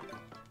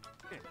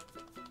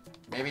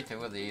 Maybe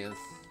 2 of these.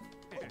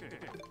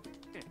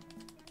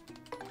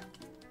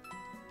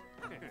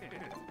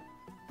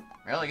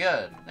 Really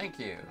good, thank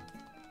you.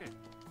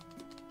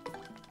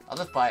 I'll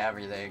just buy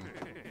everything.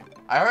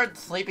 I heard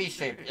Sleepy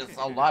Shape is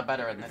a lot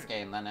better in this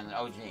game than in the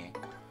OG.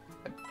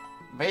 It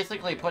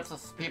basically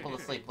puts people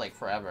to sleep, like,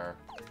 forever.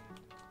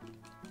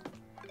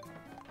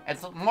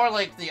 It's more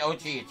like the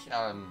OG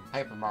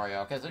Paper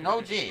Mario, because in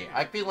OG,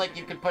 I feel like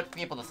you could put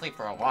people to sleep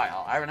for a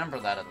while. I remember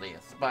that at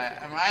least. But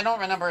I don't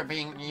remember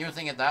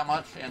using it that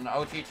much in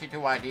OG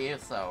TTYD,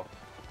 so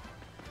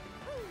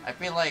I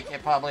feel like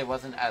it probably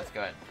wasn't as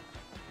good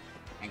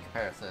in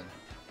comparison.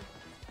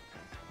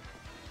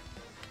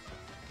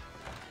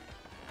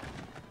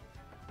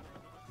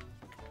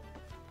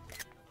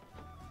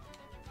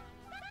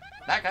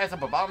 That guy's a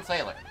bomb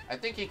sailor. I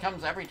think he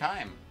comes every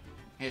time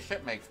his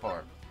ship makes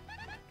port.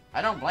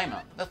 I don't blame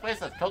him. This place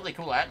has totally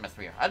cool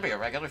atmosphere. I'd be a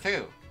regular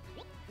too.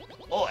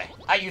 Boy,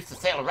 I used to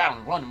sail around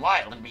and run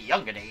wild in my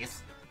younger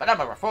days, but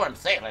I'm a reformed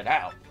sailor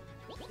now.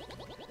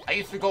 I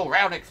used to go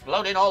around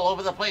exploding all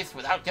over the place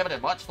without giving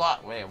it much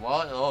thought. Wait,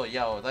 what? Oh,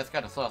 yo, that's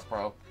kind of sus,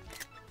 bro.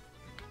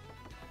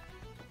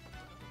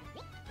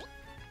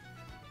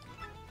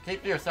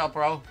 Keep to yourself,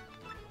 bro.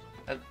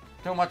 That's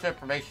too much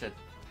information.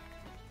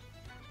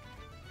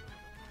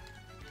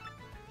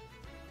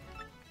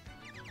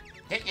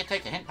 Can't you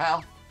take a hint,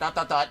 pal? ...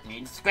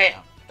 means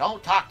scram.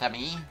 Don't talk to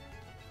me.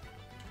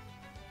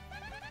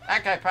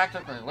 That guy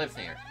practically lives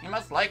here. He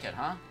must like it,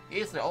 huh?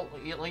 He's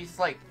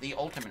like the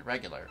ultimate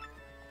regular.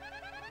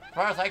 As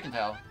far as I can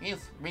tell,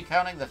 he's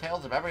recounting the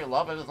tales of every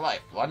love of his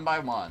life, one by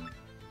one.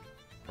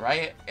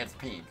 Right? It's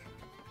peak.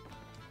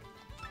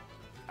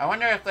 I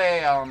wonder if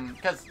they,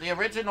 because the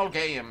original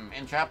game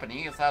in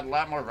Japanese had a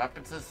lot more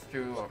references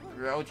to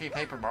OG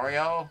Paper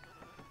Mario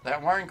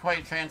that weren't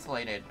quite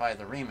translated by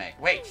the remake.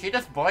 Wait, she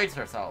just voids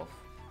herself.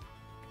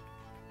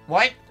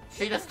 What?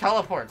 She just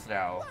teleports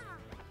now.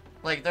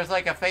 Like, there's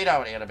like a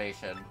fade-out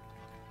animation.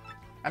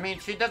 I mean,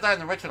 she did that in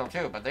the original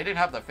too, but they didn't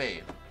have the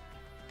fade.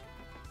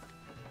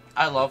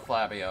 I love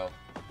Flabio.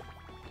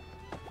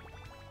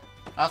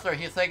 Also,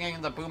 he's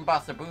singing the Boom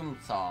Bossa Boom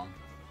song.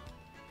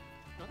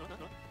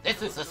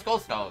 This is the Skull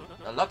Stone,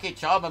 the lucky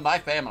charm of my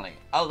family.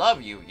 I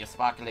love you, you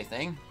sparkly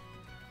thing.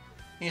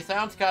 He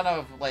sounds kind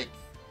of like,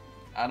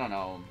 I don't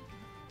know.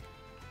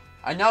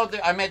 I know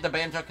that I made the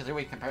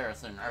Banjo-Kazooie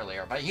comparison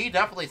earlier, but he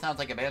definitely sounds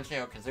like a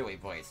Banjo-Kazooie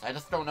voice. I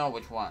just don't know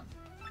which one.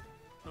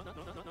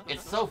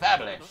 It's so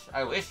fabulous.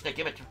 I wish to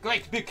give it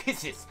great big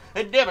kisses.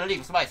 It never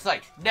leaves my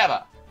sight.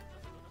 Never.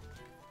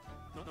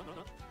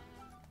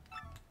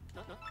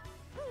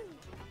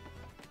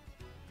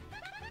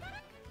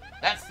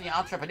 That's the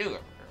entrepreneur,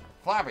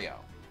 Flavio.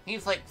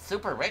 He's like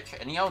super rich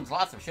and he owns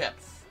lots of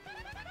ships.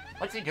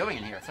 What's he doing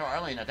in here so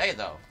early in the day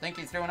though? Think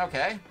he's doing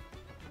okay?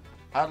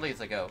 Podley's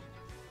a goat.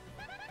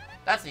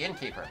 That's the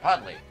innkeeper,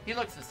 Podley. He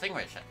looks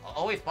distinguished,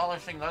 always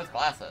polishing those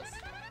glasses.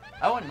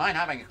 I wouldn't mind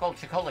having a cold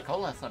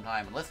Chicola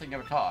sometime and listening to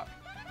her talk.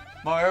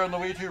 Mario and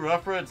Luigi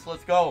reference,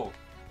 let's go.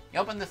 He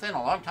opened this in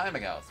a long time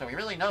ago, so he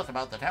really knows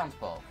about the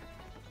townsfolk.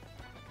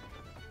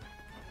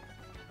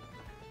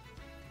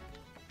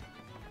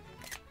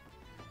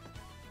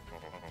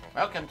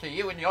 Welcome to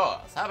you and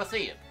yours. Have a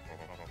seat.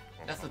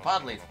 This is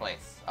Podley's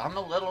place. A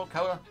humble little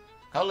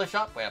cola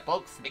shop where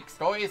folks make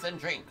stories and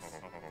drinks.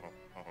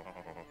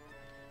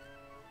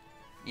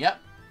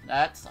 Yep,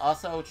 that's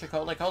also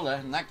Chicola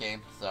in that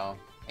game, so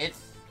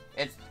it's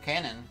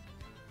canon.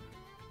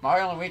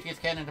 Mario and Luigi's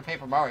canon to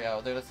Paper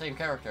Mario. They're the same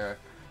character.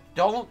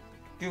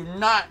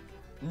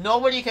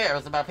 Nobody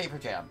cares about Paper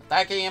Jam.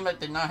 That game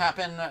did not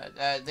happen.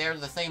 They're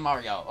the same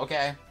Mario,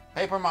 okay?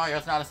 Paper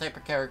Mario's not a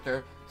separate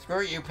character.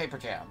 Screw you, Paper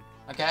Jam.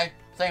 Okay?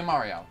 Same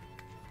Mario.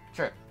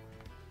 Sure.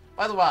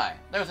 By the way,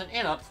 there's an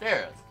inn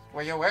upstairs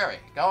where you're wary.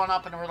 Go on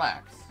up and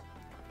relax.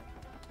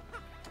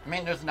 I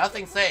mean, there's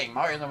nothing saying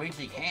Mario and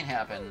Luigi can't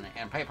happen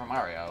in Paper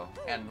Mario,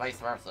 and vice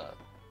versa.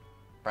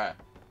 Bruh.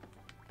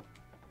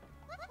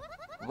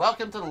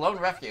 Welcome to the Lone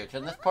Refuge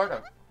in this port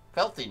of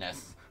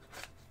filthiness.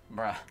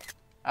 Bruh.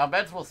 Our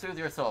beds will soothe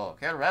your soul.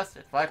 Care to rest?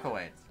 It's 5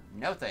 coins.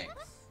 No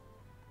thanks.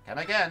 Come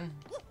again.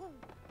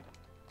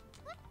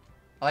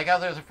 I like how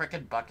there's a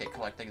frickin' bucket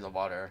collecting the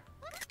water.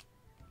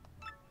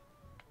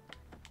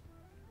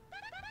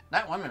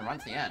 That woman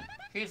runs the inn.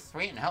 She's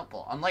sweet and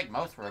helpful, unlike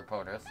most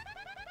reporters.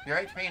 If your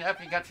HP and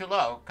FP got too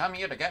low, come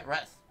here to get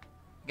rest.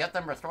 Get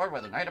them restored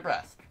with a night of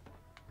rest.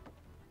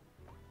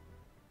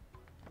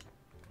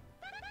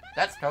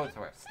 That's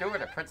Toadsworth,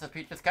 steward of Princess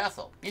Peach's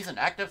castle. He's an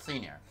active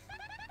senior.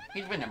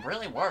 He's been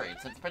really worried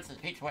since Princess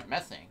Peach went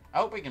missing. I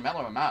hope we can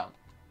mellow him out.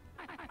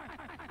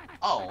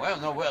 Oh, where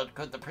in the world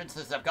could the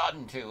princess have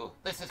gotten to?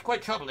 This is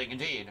quite troubling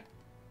indeed.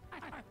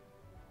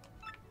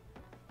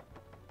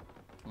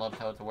 Love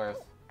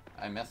Toadsworth.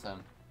 I miss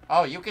him.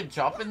 Oh, you can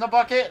jump in the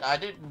bucket? I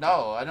didn't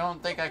know. I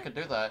don't think I could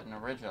do that in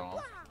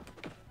original.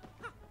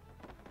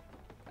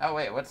 Oh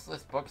wait, what's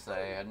this book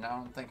say? I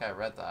don't think I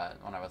read that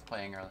when I was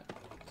playing earlier.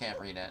 Can't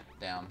read it.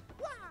 Damn.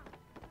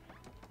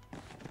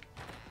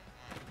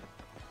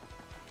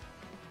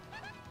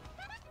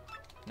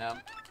 No.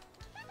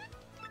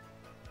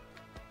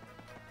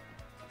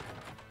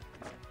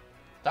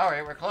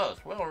 Sorry, we're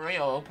closed. We'll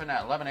reopen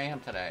at 11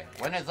 a.m. today.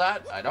 When is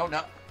that? I don't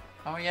know.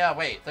 Oh yeah,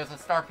 wait. There's a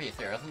star piece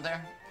here, isn't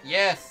there?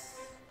 Yes!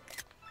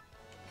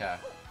 Okay.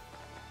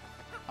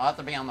 I'll have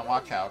to be on the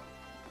watch out.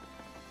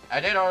 I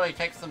did already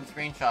take some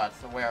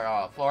screenshots of where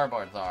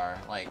floorboards are,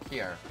 like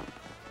here.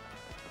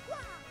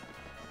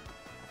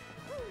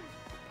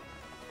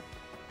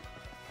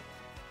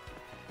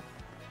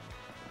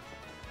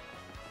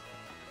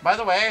 By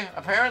the way,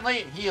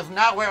 apparently he is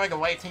not wearing a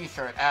white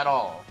t-shirt at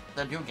all.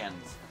 The Dugans.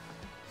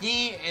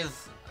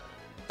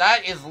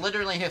 That is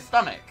literally his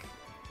stomach.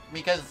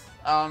 Because,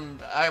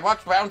 I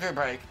watched Boundary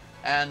Break,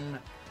 and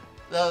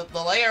the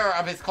layer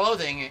of his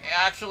clothing,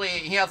 actually,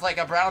 he has like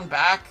a brown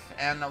back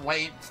and a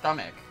white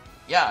stomach.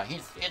 Yeah,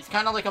 it's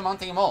kind of like a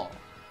Monty Mole.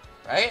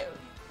 Right?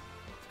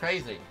 It's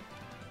crazy.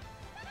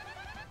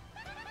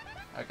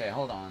 Okay,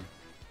 hold on.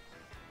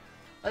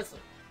 That's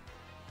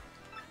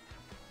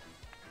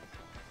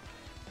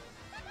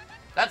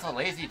a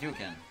lazy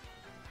toucan.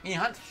 He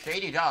hunts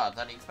shady jobs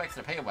and he expects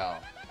to pay well.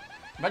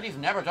 But he's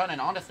never done an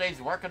honest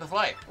day's work in his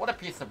life. What a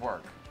piece of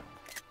work.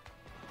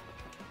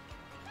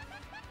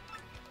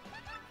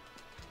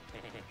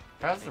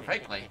 Professor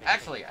Fakely.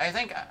 Actually, I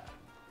think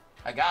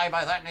a guy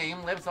by that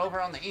name lives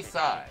over on the east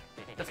side.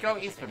 Just go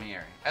east from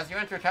here. As you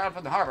enter town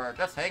from the harbor,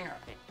 just hang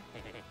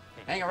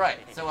a right.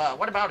 So,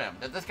 what about him?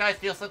 Did this guy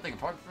steal something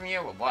important from you,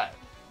 or what?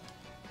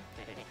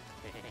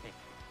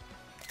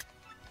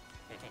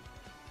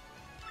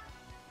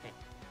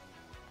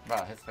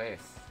 Wow, his face.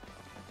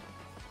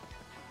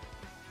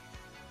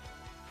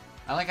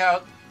 I like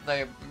how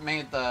they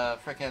made the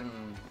frickin',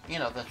 you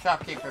know, the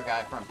shopkeeper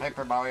guy from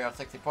Paper Mario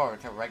 64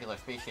 into a regular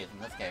species in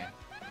this game.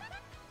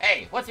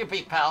 Hey, what's your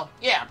beef, pal?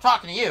 Yeah, I'm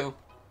talking to you!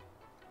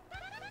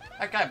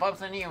 That guy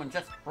bumps into you and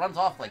just runs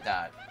off like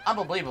that.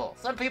 Unbelievable.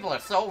 Some people are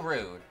so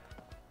rude.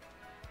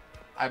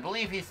 I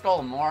believe he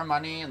stole more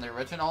money in the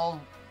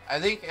original. I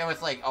think it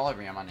was like all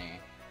of your money.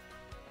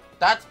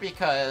 That's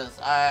because,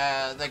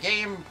 the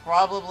game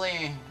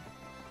probably...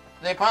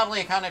 They probably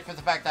accounted for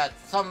the fact that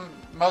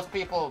most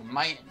people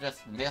might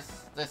just miss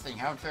this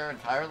encounter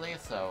entirely,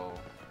 so...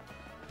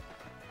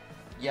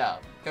 Yeah,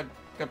 good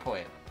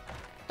point.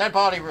 Dead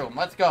body room,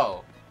 let's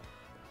go!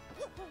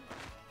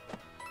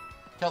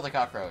 Kill the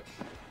cockroach.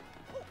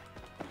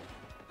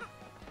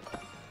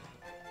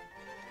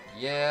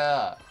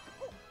 Yeah!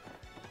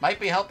 Might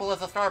be helpful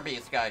as a Star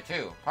Beast guy,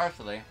 too,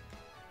 partially.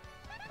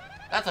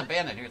 That's a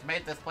bandit who's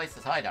made this place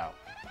his hideout.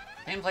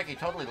 Seems like he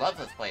totally loves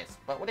this place,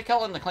 but would it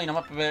kill him to clean him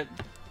up a bit?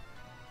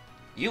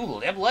 You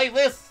live like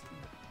this?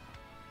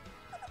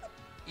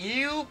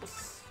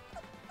 Oops.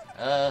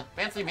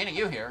 Fancy meeting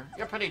you here.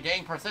 You're pretty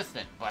dang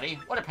persistent, buddy.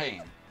 What a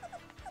pain.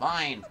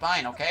 Fine,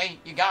 okay?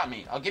 You got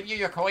me. I'll give you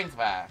your coins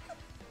back.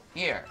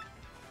 Here.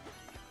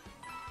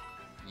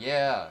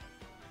 Yeah.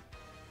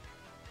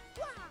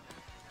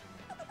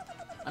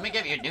 Let me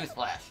give you a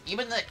newsflash.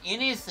 Even the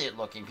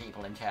innocent-looking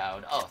people in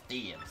town are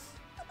thieves.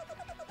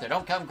 So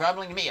don't come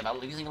grumbling to me about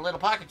losing a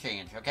little pocket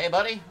change, okay,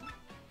 buddy?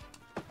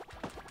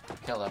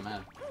 Kill that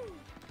man.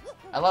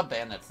 I love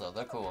bandits, though.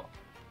 They're cool.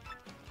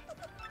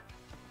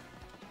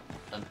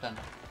 Dun, dun,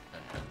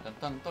 dun,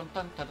 dun, dun,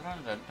 dun, dun,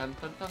 dun,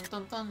 dun, dun,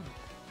 dun, dun.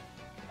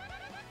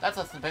 That's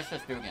a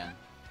suspicious Dugan.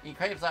 He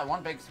craves that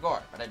one big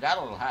score, but I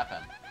doubt it'll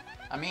happen.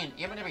 I mean,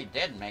 even if he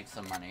did make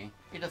some money,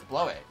 he'd just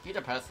blow it. He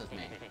depresses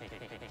me.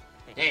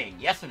 Dang,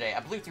 yesterday I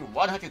blew through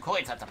 100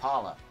 coins at the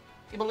parlor.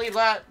 You believe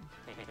that?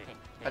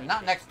 But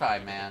not next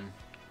time, man.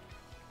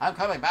 I'm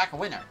coming back a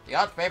winner. The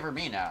odds favor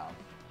me now.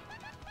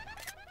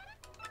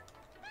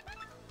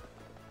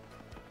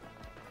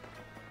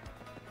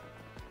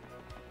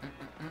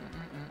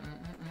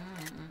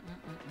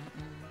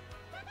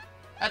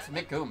 That's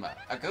Mick Goomba.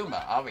 A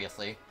Goomba,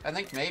 obviously. I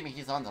think maybe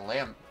he's on the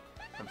lam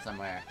from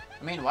somewhere.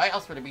 I mean, why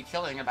else would he be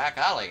chilling in a back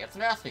alley? It's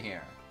nasty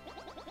here.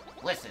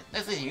 Listen,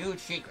 this is a huge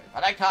secret,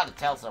 but I gotta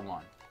tell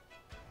someone.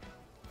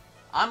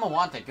 I'm a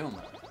wanted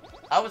Goomba.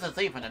 I was a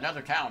thief in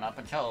another town up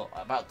until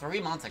about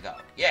 3 months ago.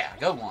 Yeah,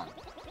 good one.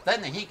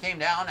 Then the heat came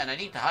down and I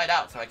need to hide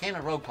out, so I came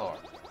to Roadport.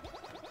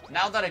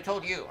 Now that I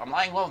told you, I'm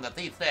lying low and the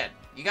thief's dead.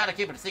 You gotta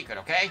keep it a secret,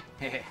 okay?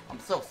 I'm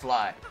so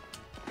sly.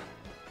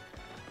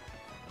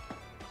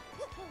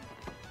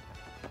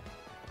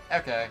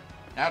 Okay,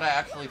 now to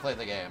actually play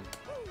the game.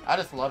 I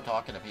just love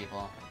talking to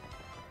people.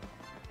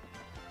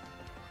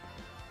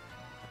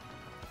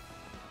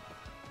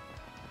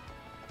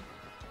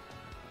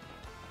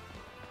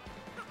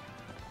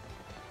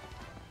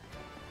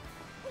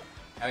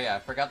 Oh yeah, I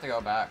forgot to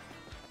go back.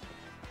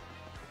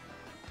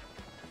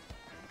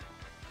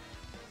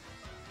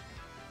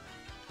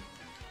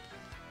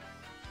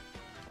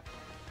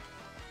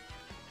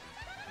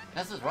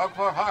 This is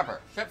Rogueport Harbor.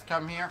 Ships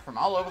come here from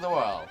all over the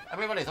world.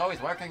 Everybody's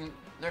always working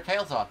their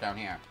tails off down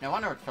here. No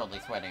wonder it's totally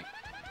sweaty.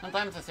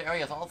 Sometimes this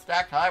area is all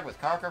stacked high with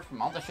cargo from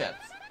all the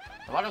ships.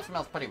 The water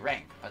smells pretty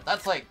rank, but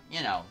that's like,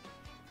 you know,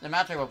 the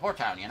magic of Port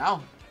Town, you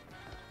know?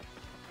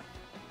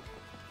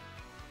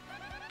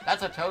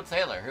 That's a Toad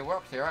sailor who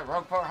works here at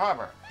Rogueport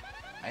Harbor.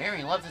 I hear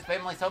he loves his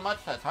family so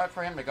much that it's hard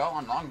for him to go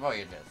on long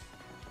voyages.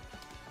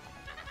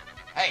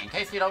 Hey, in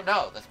case you don't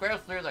know, the square's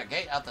through the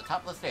gate at the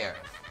top of the stairs.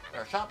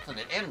 There are shops and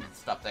inns and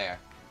stuff there.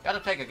 Gotta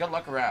take a good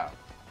look around.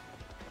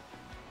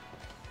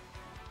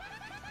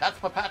 That's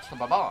Papatch the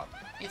Babon.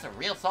 He's a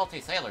real salty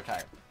sailor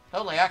type.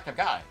 Totally active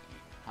guy.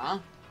 Huh?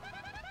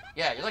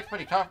 Yeah, he looks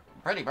pretty tough,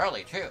 pretty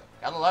burly too.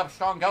 Gotta love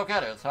strong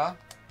go-getters, huh?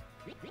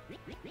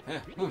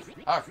 Oof,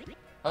 arf,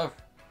 oof,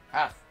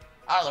 half.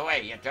 Out of the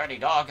way, you dirty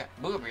dog.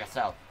 Move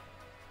yourself.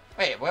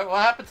 Wait, what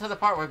happened to the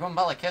part where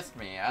Goombella kissed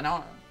me? I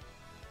don't...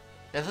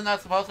 Isn't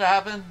that supposed to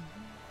happen?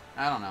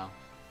 I don't know.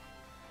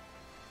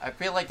 I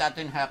feel like that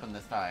didn't happen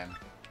this time.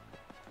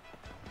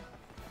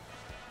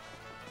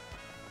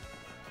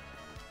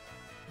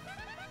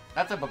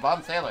 That's a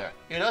Babon sailor.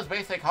 He does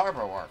basic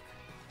harbor work,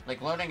 like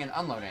loading and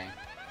unloading.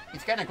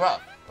 He's kinda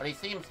gruff, but he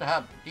seems to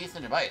have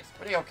decent advice.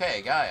 Pretty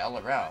okay guy all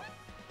around.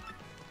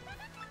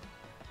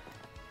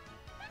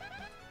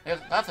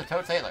 That's a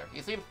Toad sailor.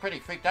 He seems pretty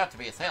freaked out to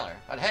be a sailor,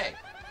 but hey.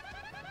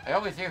 I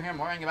always hear him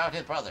worrying about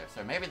his brother,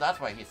 so maybe that's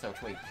why he's so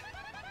tweaked.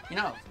 You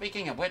know,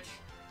 speaking of which,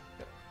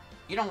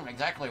 you don't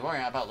exactly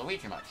worry about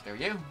Luigi much, do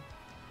you?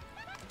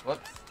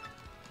 Whoops.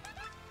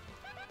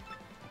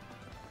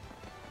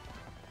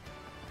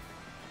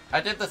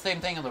 I did the same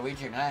thing in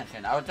Luigi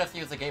Mansion. I would just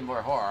use the Game Boy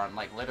Horror on,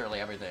 like,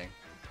 literally everything.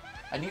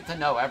 I need to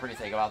know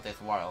everything about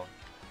this world.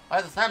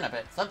 By the sound of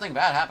it, something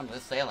bad happened to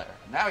this sailor,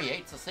 and now he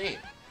hates the sea.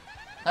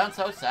 Sounds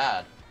so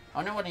sad. I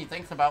wonder what he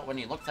thinks about when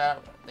he looks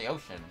out the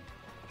ocean.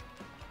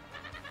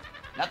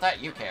 Not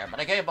that you care, but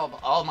I gave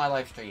up all my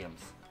live streams.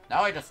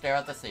 Now I just stare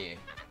at the sea.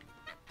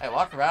 I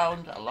walk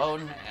around,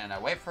 alone, and I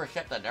wait for a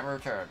ship that never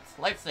returns.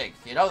 Life sinks,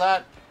 you know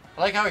that?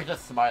 I like how he's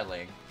just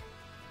smiling.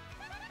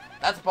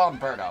 That's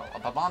Bomberto, a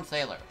Babon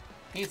sailor.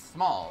 He's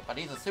small, but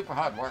he's a super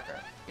hard worker.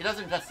 He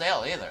doesn't just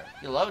sail either.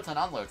 He loads and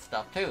unloads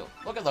stuff too.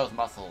 Look at those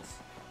muscles.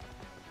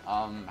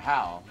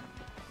 How?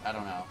 I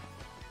don't know.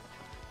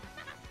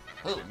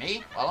 Who,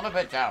 me? Well, I'm a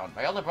bit down.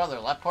 My older brother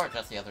left port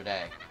just the other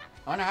day.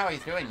 I wonder how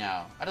he's doing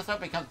now. I just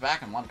hope he comes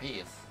back in one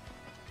piece.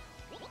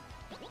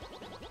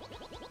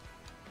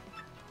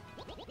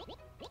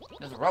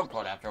 This is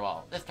Rogueport after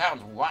all. This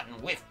town's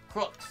rotten with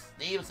crooks,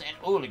 thieves, and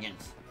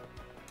hooligans.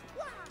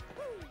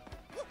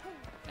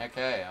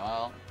 Okay,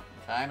 well,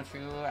 time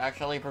to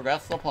actually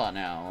progress the plot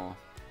now.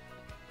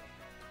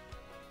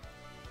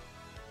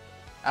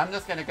 I'm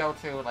just gonna go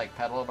to, like,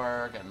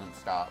 Petalburg and then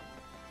stop.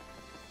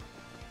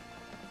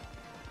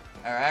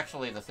 Or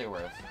actually, the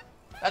sewers.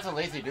 That's a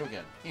lazy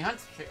Dugan. He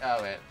hunts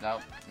oh, wait. No,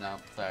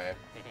 sorry.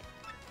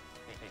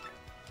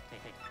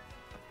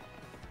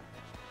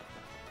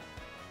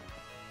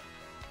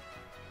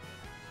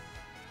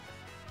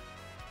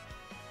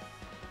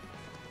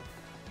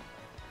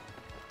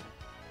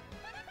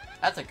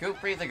 That's a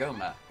Goofy the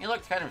Goomba. He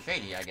looks kind of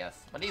shady, I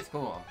guess, but he's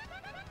cool.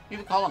 You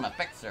could call him a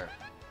fixer.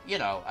 You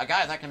know, a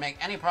guy that can make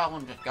any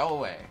problem just go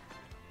away.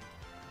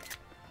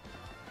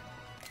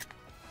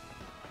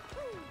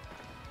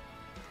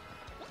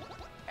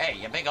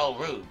 Hey, you big old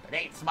rube. It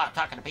ain't smart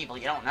talking to people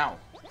you don't know.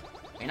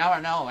 You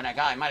never know when a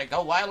guy might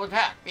go wild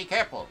attack. Be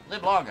careful.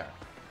 Live longer.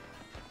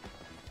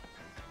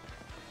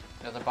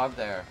 There's a bug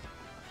there.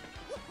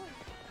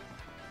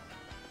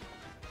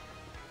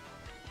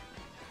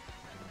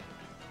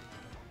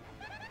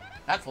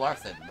 That's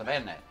Larson, the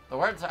bandit. The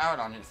words are out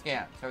on his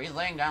scan, so he's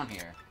laying down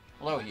here.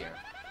 Low here.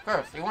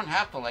 First, he wouldn't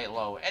have to lay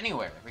low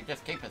anywhere if he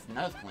just keep his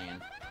nose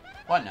clean.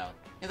 What nose?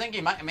 You think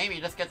he might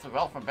maybe just gets a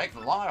roll from breaking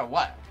the law or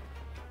what?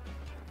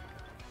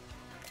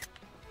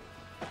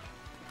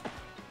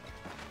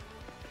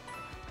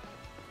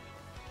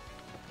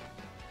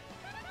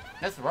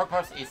 This is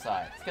Rogueport's east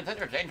side. It's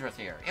considered dangerous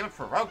here, even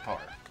for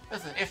Rogueport.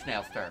 This is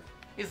Ishmael's turf.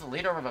 He's the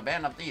leader of a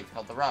band of thieves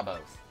called the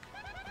Robos.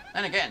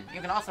 Then again,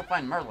 you can also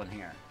find Merlin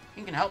here.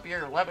 He can help you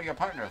level your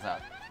partners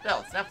up. Still,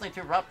 it's definitely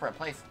too rough for a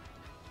place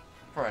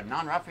for a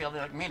non-Raphael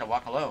like me to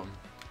walk alone.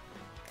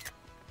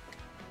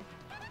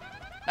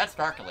 That's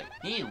Darkly.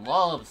 He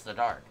loves the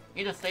dark.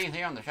 He just stays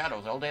here in the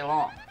shadows all day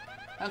long.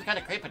 Sounds kind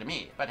of creepy to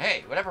me, but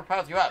hey, whatever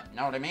powers you up,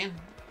 know what I mean?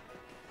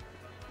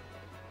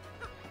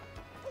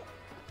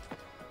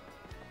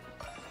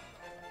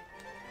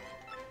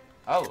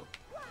 Oh,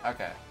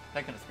 okay.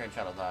 Taking a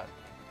screenshot of that.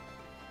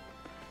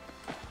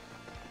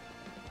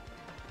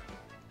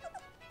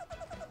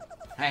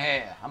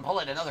 Hey, I'm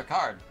pulling another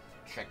card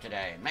trick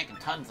today, making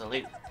tons of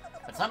loot.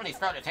 But somebody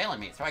started tailing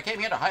me, so I came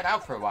here to hide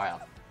out for a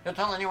while. Don't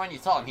tell anyone you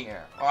saw him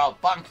here, or I'll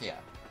bonk you.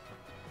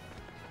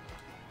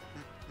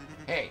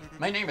 Hey,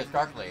 my name is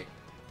Darkly.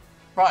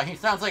 Bro, he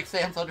sounds like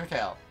Sam's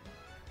Undertale.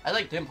 I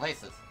like dim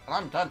places, and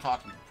I'm done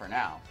talking for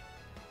now.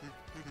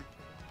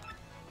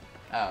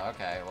 Oh,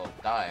 okay, well,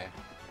 die.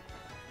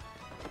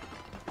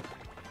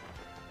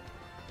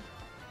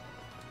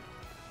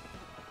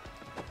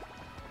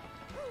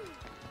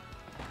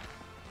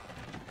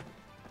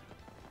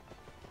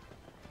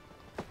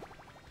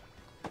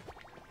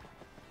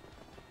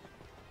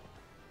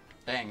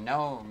 Dang,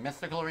 no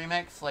mystical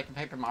remakes like in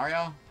Paper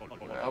Mario?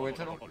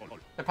 Original?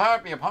 To power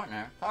up your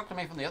partner, talk to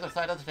me from the other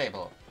side of the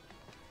table.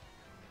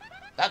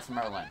 That's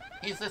Merlin.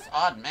 He's this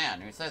odd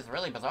man who says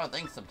really bizarre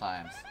things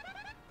sometimes.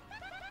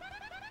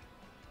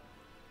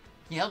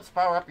 He helps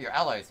power up your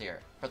allies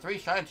here. For 3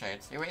 shine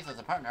shades, he raises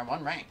a partner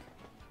 1 rank.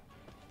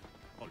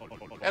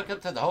 Welcome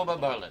to the Hobo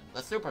Merlin,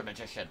 the super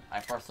magician. I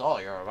foresaw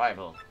your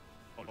arrival.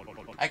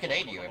 I can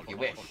aid you if you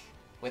wish.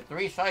 With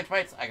 3 shine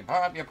traits, I can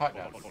power up your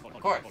partners.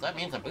 Of course, that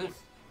means a boost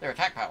their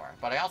attack power,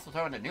 but I also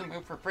throw in a new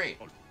move for free.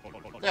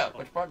 So,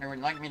 which partner would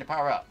you like me to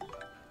power up?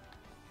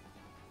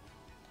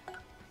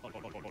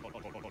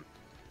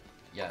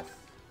 Yes.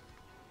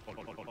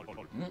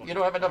 You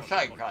don't have enough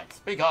shine points.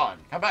 Be gone.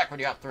 Come back when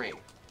you have 3.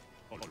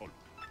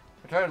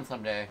 Return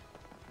someday.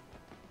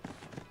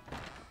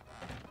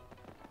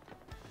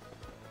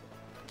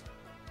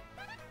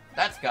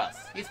 That's Gus.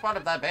 He's part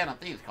of that band of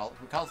thieves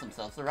who calls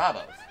themselves the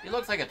Rabos. He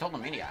looks like a total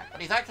maniac,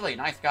 but he's actually a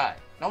nice guy.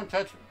 Don't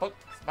judge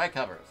books by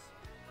covers.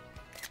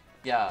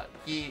 Yeah,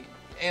 he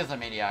is a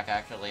maniac,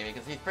 actually,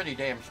 because he's pretty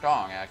damn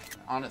strong,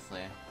 honestly.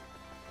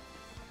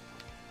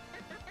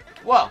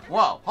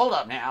 Whoa, hold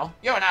up now.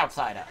 You're an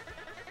outsider.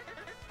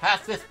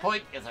 Past this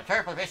point is a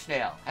turf of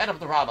Ishmael, head of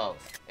the Rabos.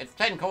 It's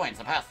 10 coins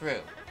to pass through.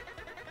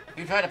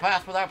 You try to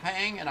pass without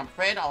paying, and I'm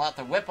afraid I'll have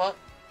to whip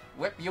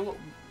you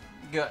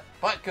good.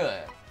 But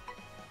good.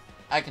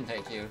 I can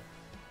take you.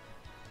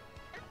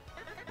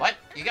 What?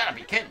 You gotta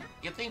be kidding.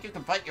 You think you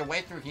can fight your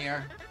way through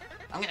here?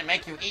 I'm gonna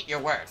make you eat your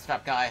words,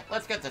 tough guy.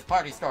 Let's get this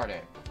party started.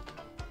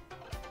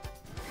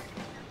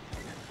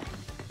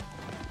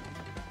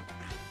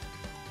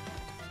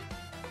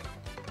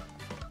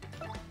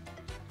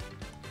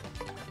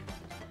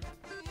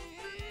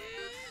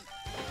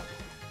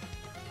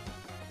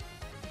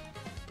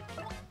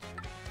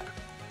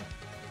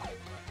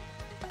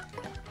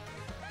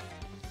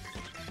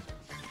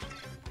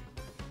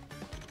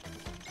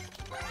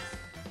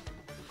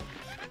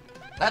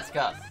 That's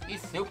Gus.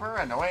 He's super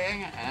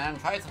annoying and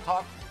tries to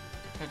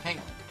take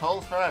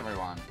tolls for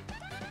everyone.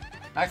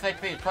 Max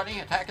HP is 20,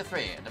 attack is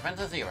 3, and defense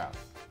is 0.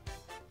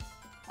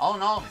 All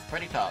in all, it's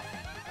pretty tough.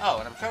 Oh,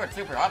 and I'm sure it's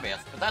super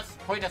obvious, but that's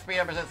point of speed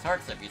resist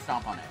hurts if you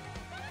stomp on it.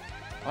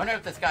 I wonder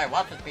if this guy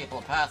watches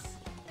people pass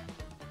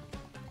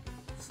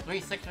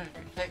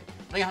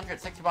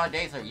 365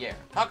 days a year.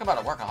 Talk about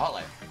a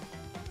workaholic.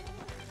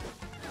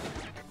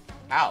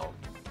 Ow.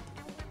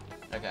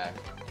 Okay.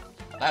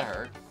 That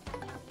hurt.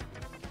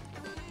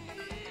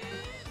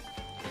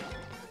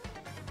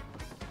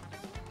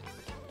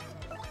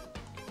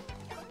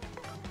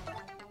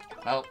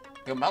 Well,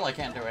 Gumella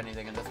can't do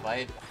anything in this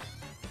fight.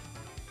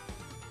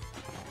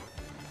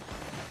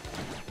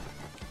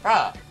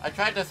 Bruh, I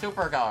tried to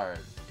super guard.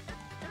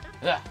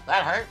 Ugh,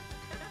 that hurt?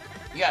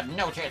 You have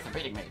no chance of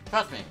beating me.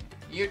 Trust me.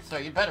 So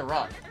you'd better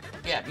run.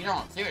 Yeah, if you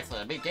don't, seriously,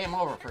 it'll be game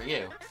over for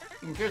you. You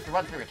can choose to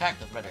run through your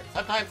tactics better.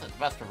 Sometimes it's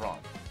best to run.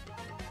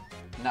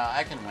 Nah,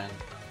 I can win.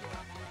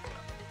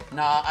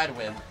 Nah, I'd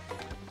win.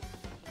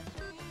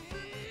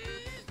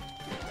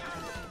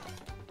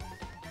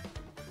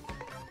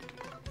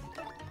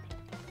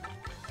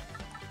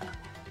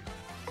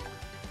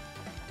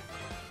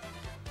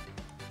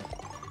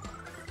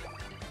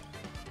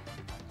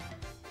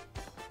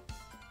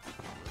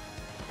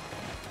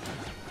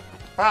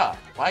 Bruh,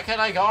 why can't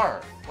I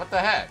guard? What the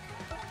heck?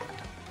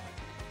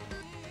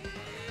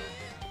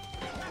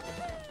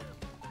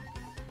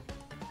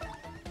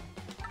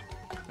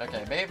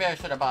 Okay, maybe I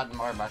should have bought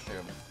more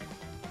mushrooms.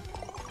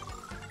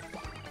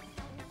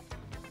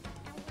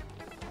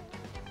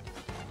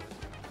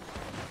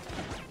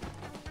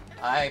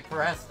 I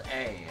pressed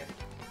A.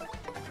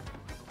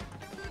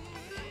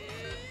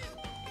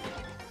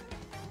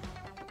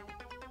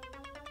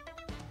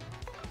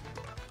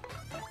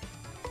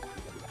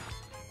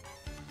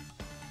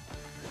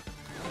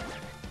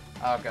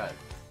 Oh, good.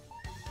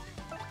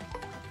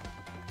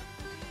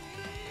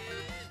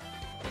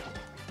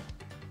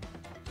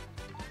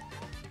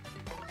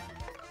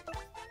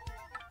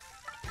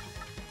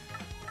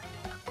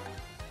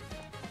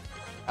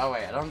 Oh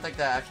wait, I don't think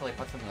that actually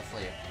puts him to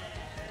sleep.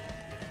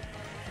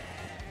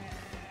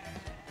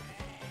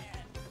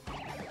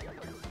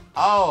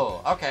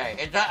 Oh, okay.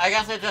 I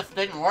guess it just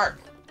didn't work.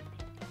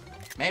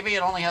 Maybe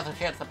it only has a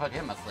chance to put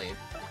him asleep.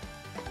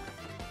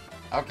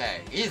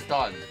 Okay, he's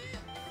done.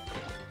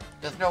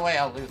 There's no way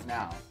I'll lose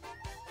now.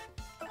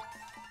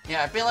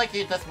 Yeah, I feel like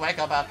he'd just wake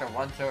up after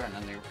one turn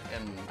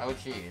in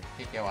OG,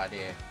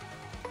 TTYD.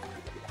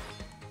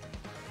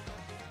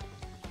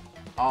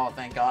 Oh,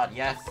 thank God,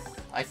 yes!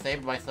 I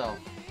saved myself.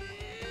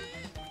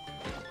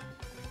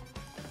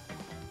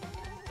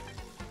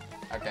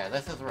 Okay,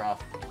 this is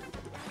rough.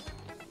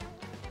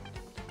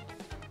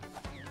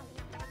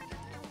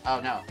 Oh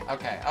no,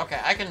 okay,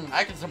 I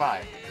can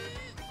survive.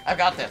 I've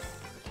got this.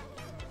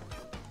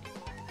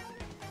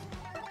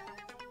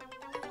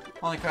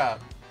 Holy crap.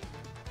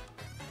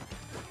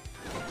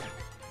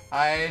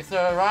 I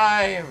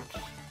survived!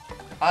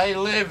 I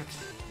lived!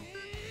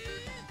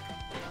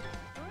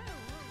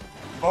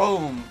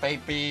 Boom,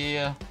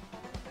 baby!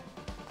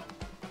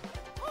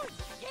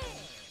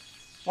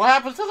 What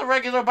happens to the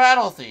regular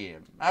battle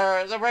theme?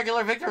 Or the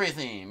regular victory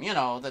theme? You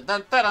know, the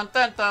dun dun dun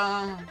dun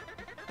dun.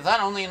 Is that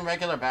only in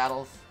regular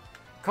battles?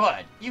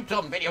 Good. You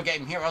dumb video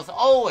game heroes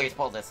always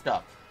pull this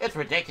stuff. It's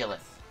ridiculous.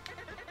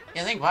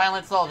 You think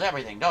violence solves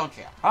everything, don't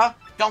you? Huh?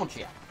 Don't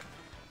you?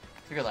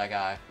 Look at that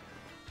guy.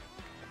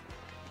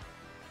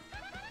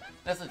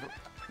 This is...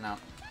 no.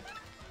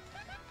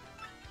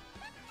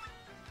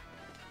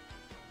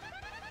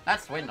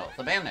 That's Swindle,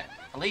 the bandit.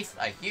 At least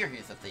I hear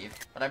he's a thief,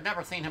 but I've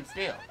never seen him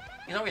steal.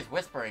 He's always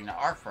whispering to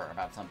Arthur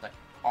about something.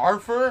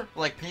 Arthur?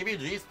 Like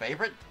PBG's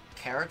favorite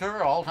character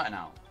of all time?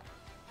 No.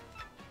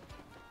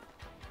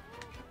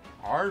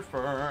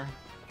 Arthur.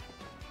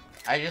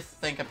 I just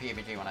think of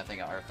PBG when I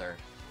think of Arthur.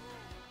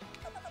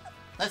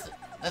 This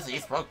is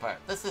East Rogueport.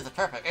 This is a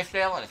terrific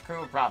Ishdale and his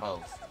crew of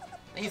bravos.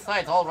 These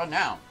sides all run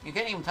down. You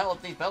can't even tell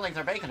if these buildings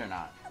are vacant or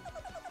not.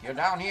 You're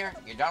down here,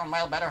 you darn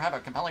well better have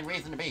a compelling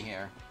reason to be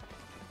here.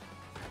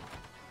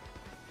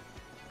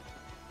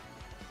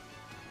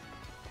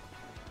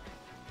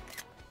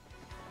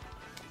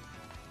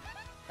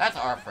 That's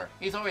Arthur.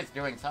 He's always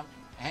doing something,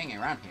 hanging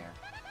around here.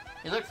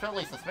 He looks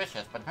really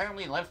suspicious, but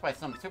apparently lives by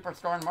some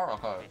superstore moral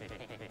code.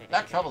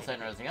 That trouble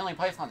center is the only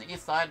place on the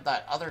east side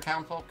that other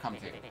townsfolk come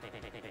to.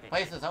 The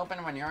place is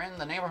open when you're in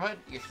the neighborhood.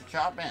 You should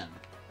shop in.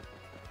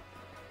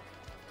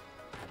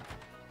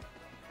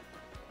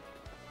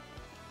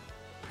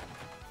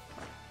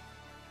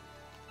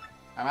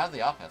 I'm out of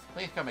the office.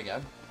 Please come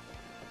again.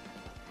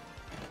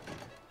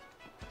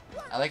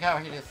 I like how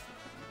he just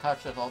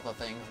touches all the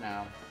things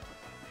now.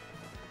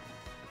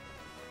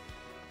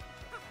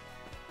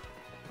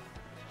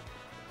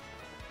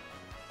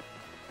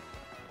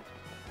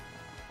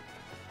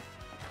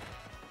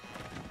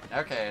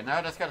 Okay, now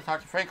I just gotta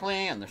talk to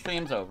Frankly, and the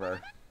stream's over.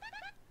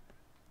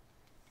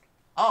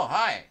 Oh,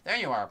 hi! There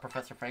you are,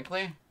 Professor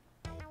Frankly.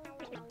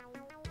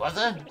 Was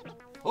it?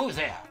 Who's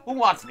there? Who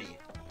wants me?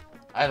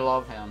 I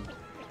love him.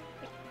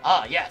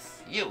 Ah,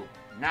 yes, you.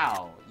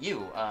 Now,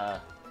 you,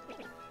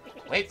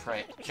 wait for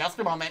it. Just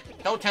a moment.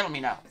 Don't tell me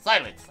now.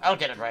 Silence. I'll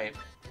get it right.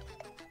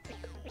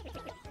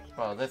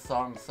 Bro, this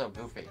song's so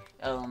goofy.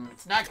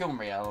 It's not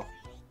Gumriel.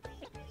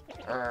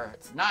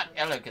 It's not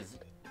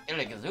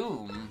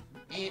Eligazoom.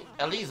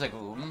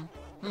 Elizagoom.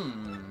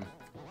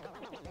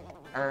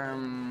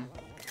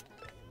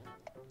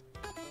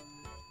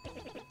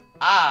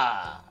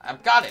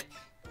 I've got it.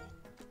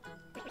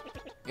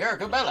 You're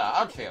Gubella,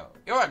 aren't you?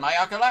 You were in my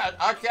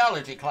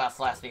archaeology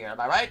class last year, am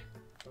I right?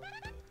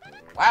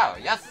 Wow,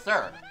 yes,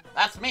 sir.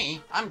 That's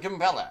me. I'm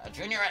Goombella, a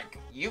junior at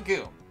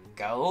U-Goom.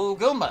 Go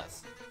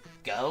Goombas.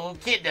 Go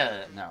Kid.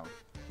 No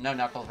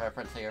Knuckles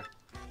reference here.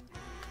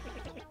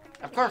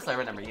 Of course I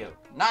remember you.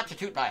 Not to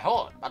toot my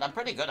horn, but I'm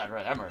pretty good at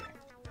remembering.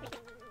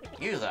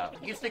 You, though,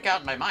 you stick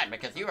out in my mind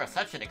because you are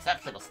such an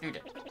exceptional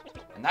student.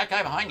 And that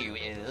guy behind you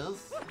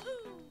is...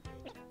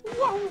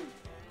 Whoa.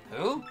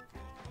 Who?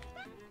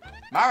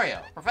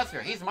 Mario.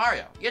 Professor, he's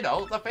Mario. You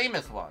know, the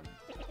famous one.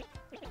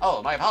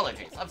 Oh, my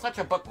apologies. I'm such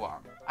a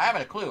bookworm. I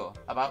haven't a clue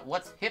about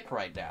what's hip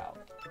right now.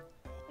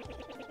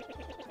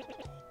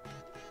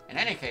 In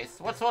any case,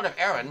 what sort of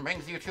errand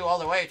brings you two all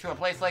the way to a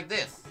place like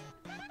this?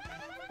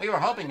 We were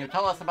hoping you'd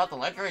tell us about the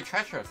legendary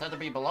treasure said to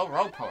be below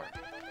Rogueport.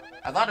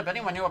 I thought if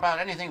anyone knew about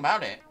anything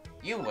about it,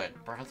 you would,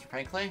 Professor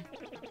Frankly.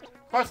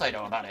 Of course I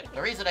know about it.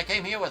 The reason I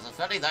came here was to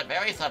study that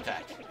very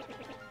subject.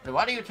 But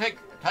why do you take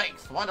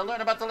takes want to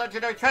learn about the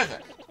legendary treasure?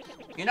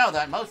 You know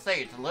that most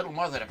say it's a little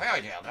more than a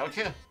fairy tale, don't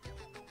you?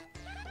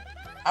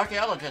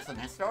 Archaeologists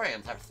and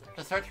historians have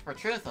to search for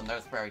truth in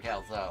those fairy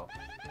tales, though.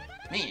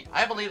 Me,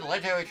 I believe the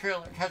legendary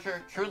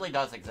treasure truly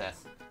does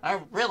exist. I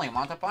really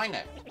want to find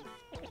it.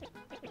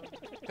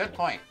 Good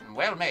point, and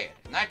well made.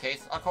 In that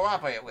case, I'll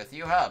cooperate with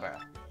you, however.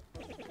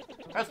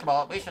 First of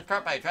all, we should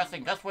start by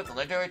addressing just what the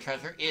legendary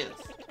treasure is.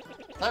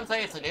 Some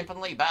say it's an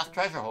infinitely vast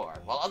treasure hoard,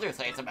 while others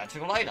say it's a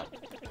magical item.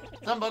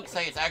 Some books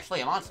say it's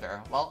actually a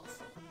monster, while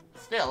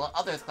still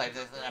others claim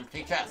it's an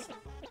empty chest.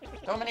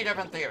 So many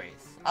different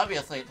theories.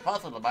 Obviously, it's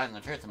possible to find the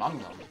truth among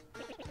them.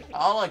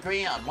 All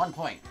agree on one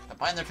point. To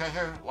find the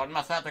treasure, one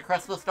must have the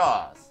crystal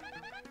stars.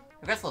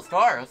 The crystal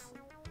stars?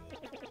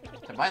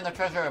 To find the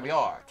treasure of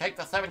yore, take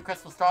the 7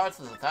 crystal stars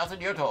to the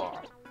 1,000-year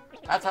door.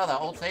 That's how the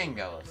old saying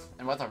goes.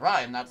 And with a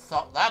rhyme that's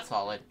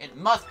solid, it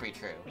must be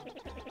true.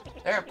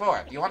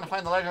 Therefore, if you want to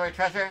find the legendary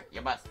treasure,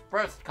 you must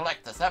first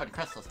collect the 7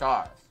 crystal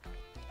stars.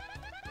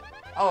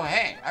 Oh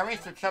hey, I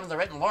researched some of the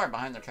written lore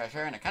behind the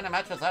treasure, and it kinda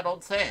matches that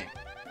old saying.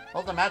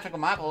 Hold the magical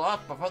map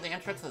aloft before the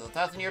entrance to the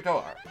 1,000-year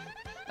door.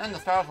 Then the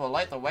stars will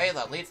light the way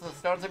that leads to the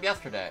stones of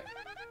yesterday.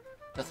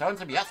 The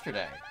stones of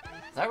yesterday?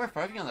 Is that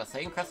referring to the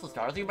same crystal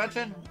stars you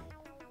mentioned?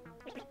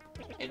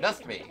 It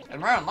must be,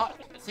 and we're in luck.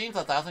 It seems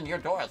the 1,000-year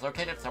door is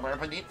located somewhere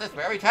beneath this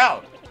very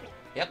town.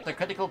 Yet the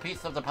critical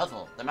piece of the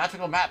puzzle, the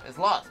magical map, is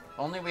lost.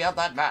 Only we have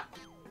that map.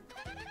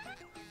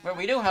 But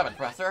we do have it,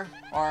 Professor.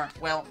 Or,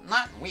 well,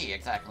 not we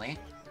exactly.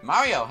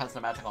 Mario has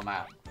the magical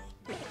map.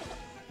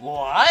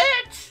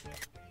 What?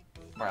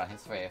 Bruh,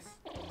 his face.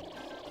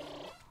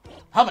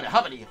 Hubbada,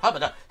 hubbity,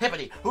 hubbada,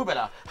 hippity,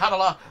 hoobada,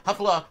 habala,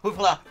 huffla,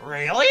 hoofla.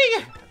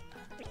 Really?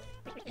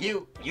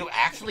 You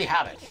actually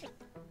have it.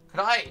 Could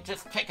I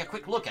just take a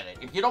quick look at it,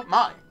 if you don't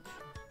mind?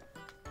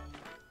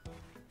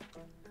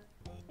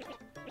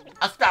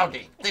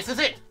 Astounding! This is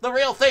it! The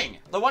real thing!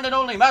 The one and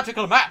only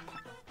magical map!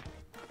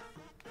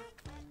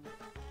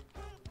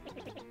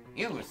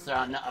 You,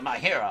 son, are my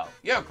hero.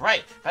 You're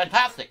great!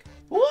 Fantastic!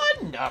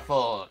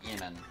 Wonderful,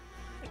 Eamon.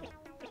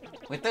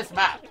 With this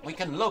map, we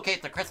can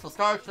locate the crystal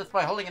stars just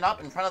by holding it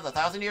up in front of the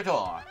 1,000-year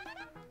door.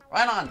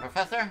 Right on,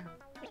 Professor.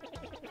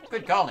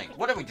 Good golly,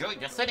 what are we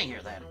doing just sitting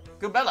here then?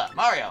 Goombella,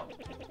 Mario,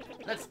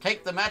 let's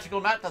take the magical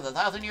map to the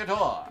 1,000-year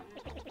door.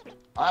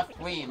 Off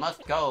we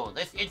must go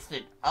this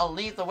instant. I'll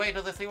lead the way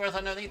to the sewers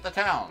underneath the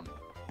town.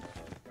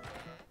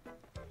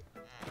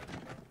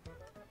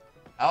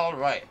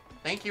 Alright,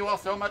 thank you all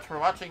so much for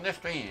watching this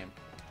stream.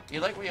 If you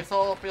like what you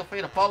saw, feel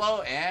free to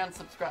follow and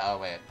subscribe. Oh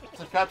wait,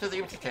 subscribe to the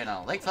YouTube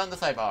channel. Links on the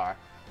sidebar.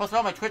 Post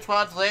all my Twitch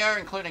VODs there,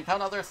 including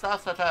ton of other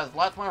stuff such as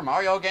lots more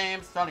Mario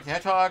games, Sonic the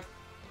Hedgehog,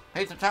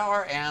 Pizza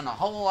Tower, and a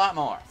whole lot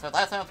more. So if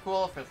that sounds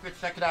cool, feel free to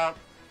check it out.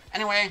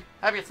 Anyway,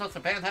 have yourselves a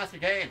fantastic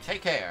day and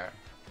take care.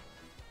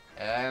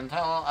 Until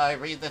I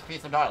read this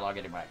piece of dialogue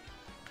anyway.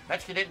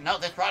 Bet you didn't know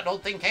this rotten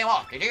old thing came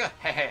off, did you?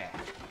 Hehe.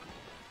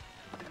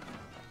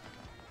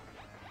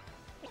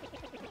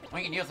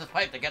 We can use this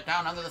pipe to get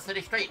down under the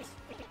city streets.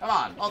 Come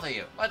on, both of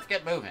you, let's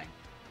get moving.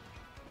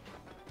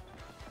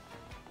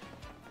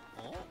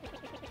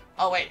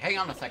 Oh wait, hang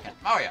on a second.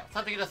 Mario,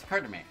 something just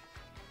occurred to me.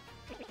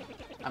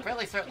 I'm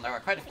fairly certain there are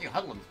quite a few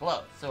hoodlums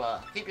below, so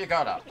keep your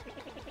guard up.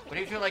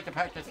 Would you like to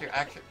practice your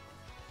action?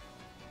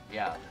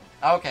 Yeah.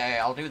 Okay,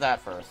 I'll do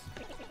that first.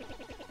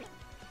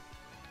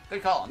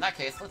 Good call. In that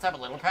case, let's have a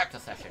little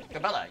practice session.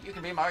 Goombella, you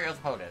can be Mario's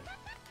opponent.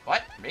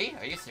 What? Me?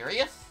 Are you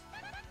serious?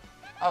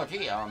 Oh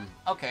gee,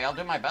 okay, I'll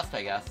do my best,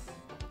 I guess.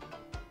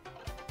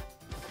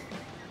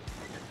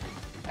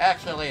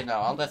 Actually, no,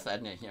 I'll just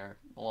end it here.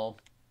 Well...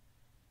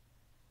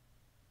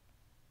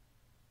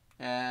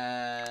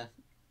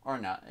 or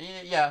not.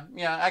 Yeah,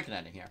 I can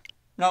end it here.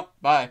 Nope,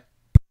 bye.